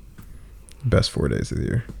 Best 4 days of the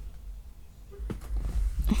year.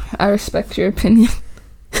 I respect your opinion.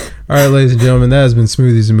 All right, ladies and gentlemen, that has been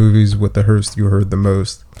Smoothies and Movies with the host you heard the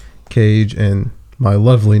most. Cage and my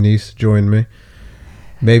lovely niece joined me.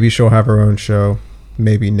 Maybe she'll have her own show.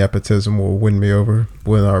 Maybe nepotism will win me over,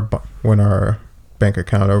 win our bank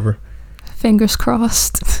account over. Fingers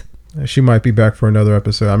crossed. She might be back for another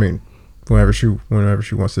episode. I mean, whenever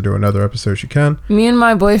she wants to do another episode, she can. Me and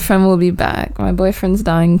my boyfriend will be back. My boyfriend's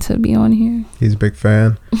dying to be on here. He's a big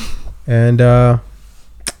fan. And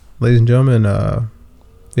ladies and gentlemen,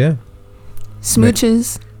 yeah.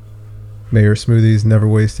 Smooches. May your smoothies never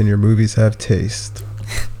waste and your movies have taste.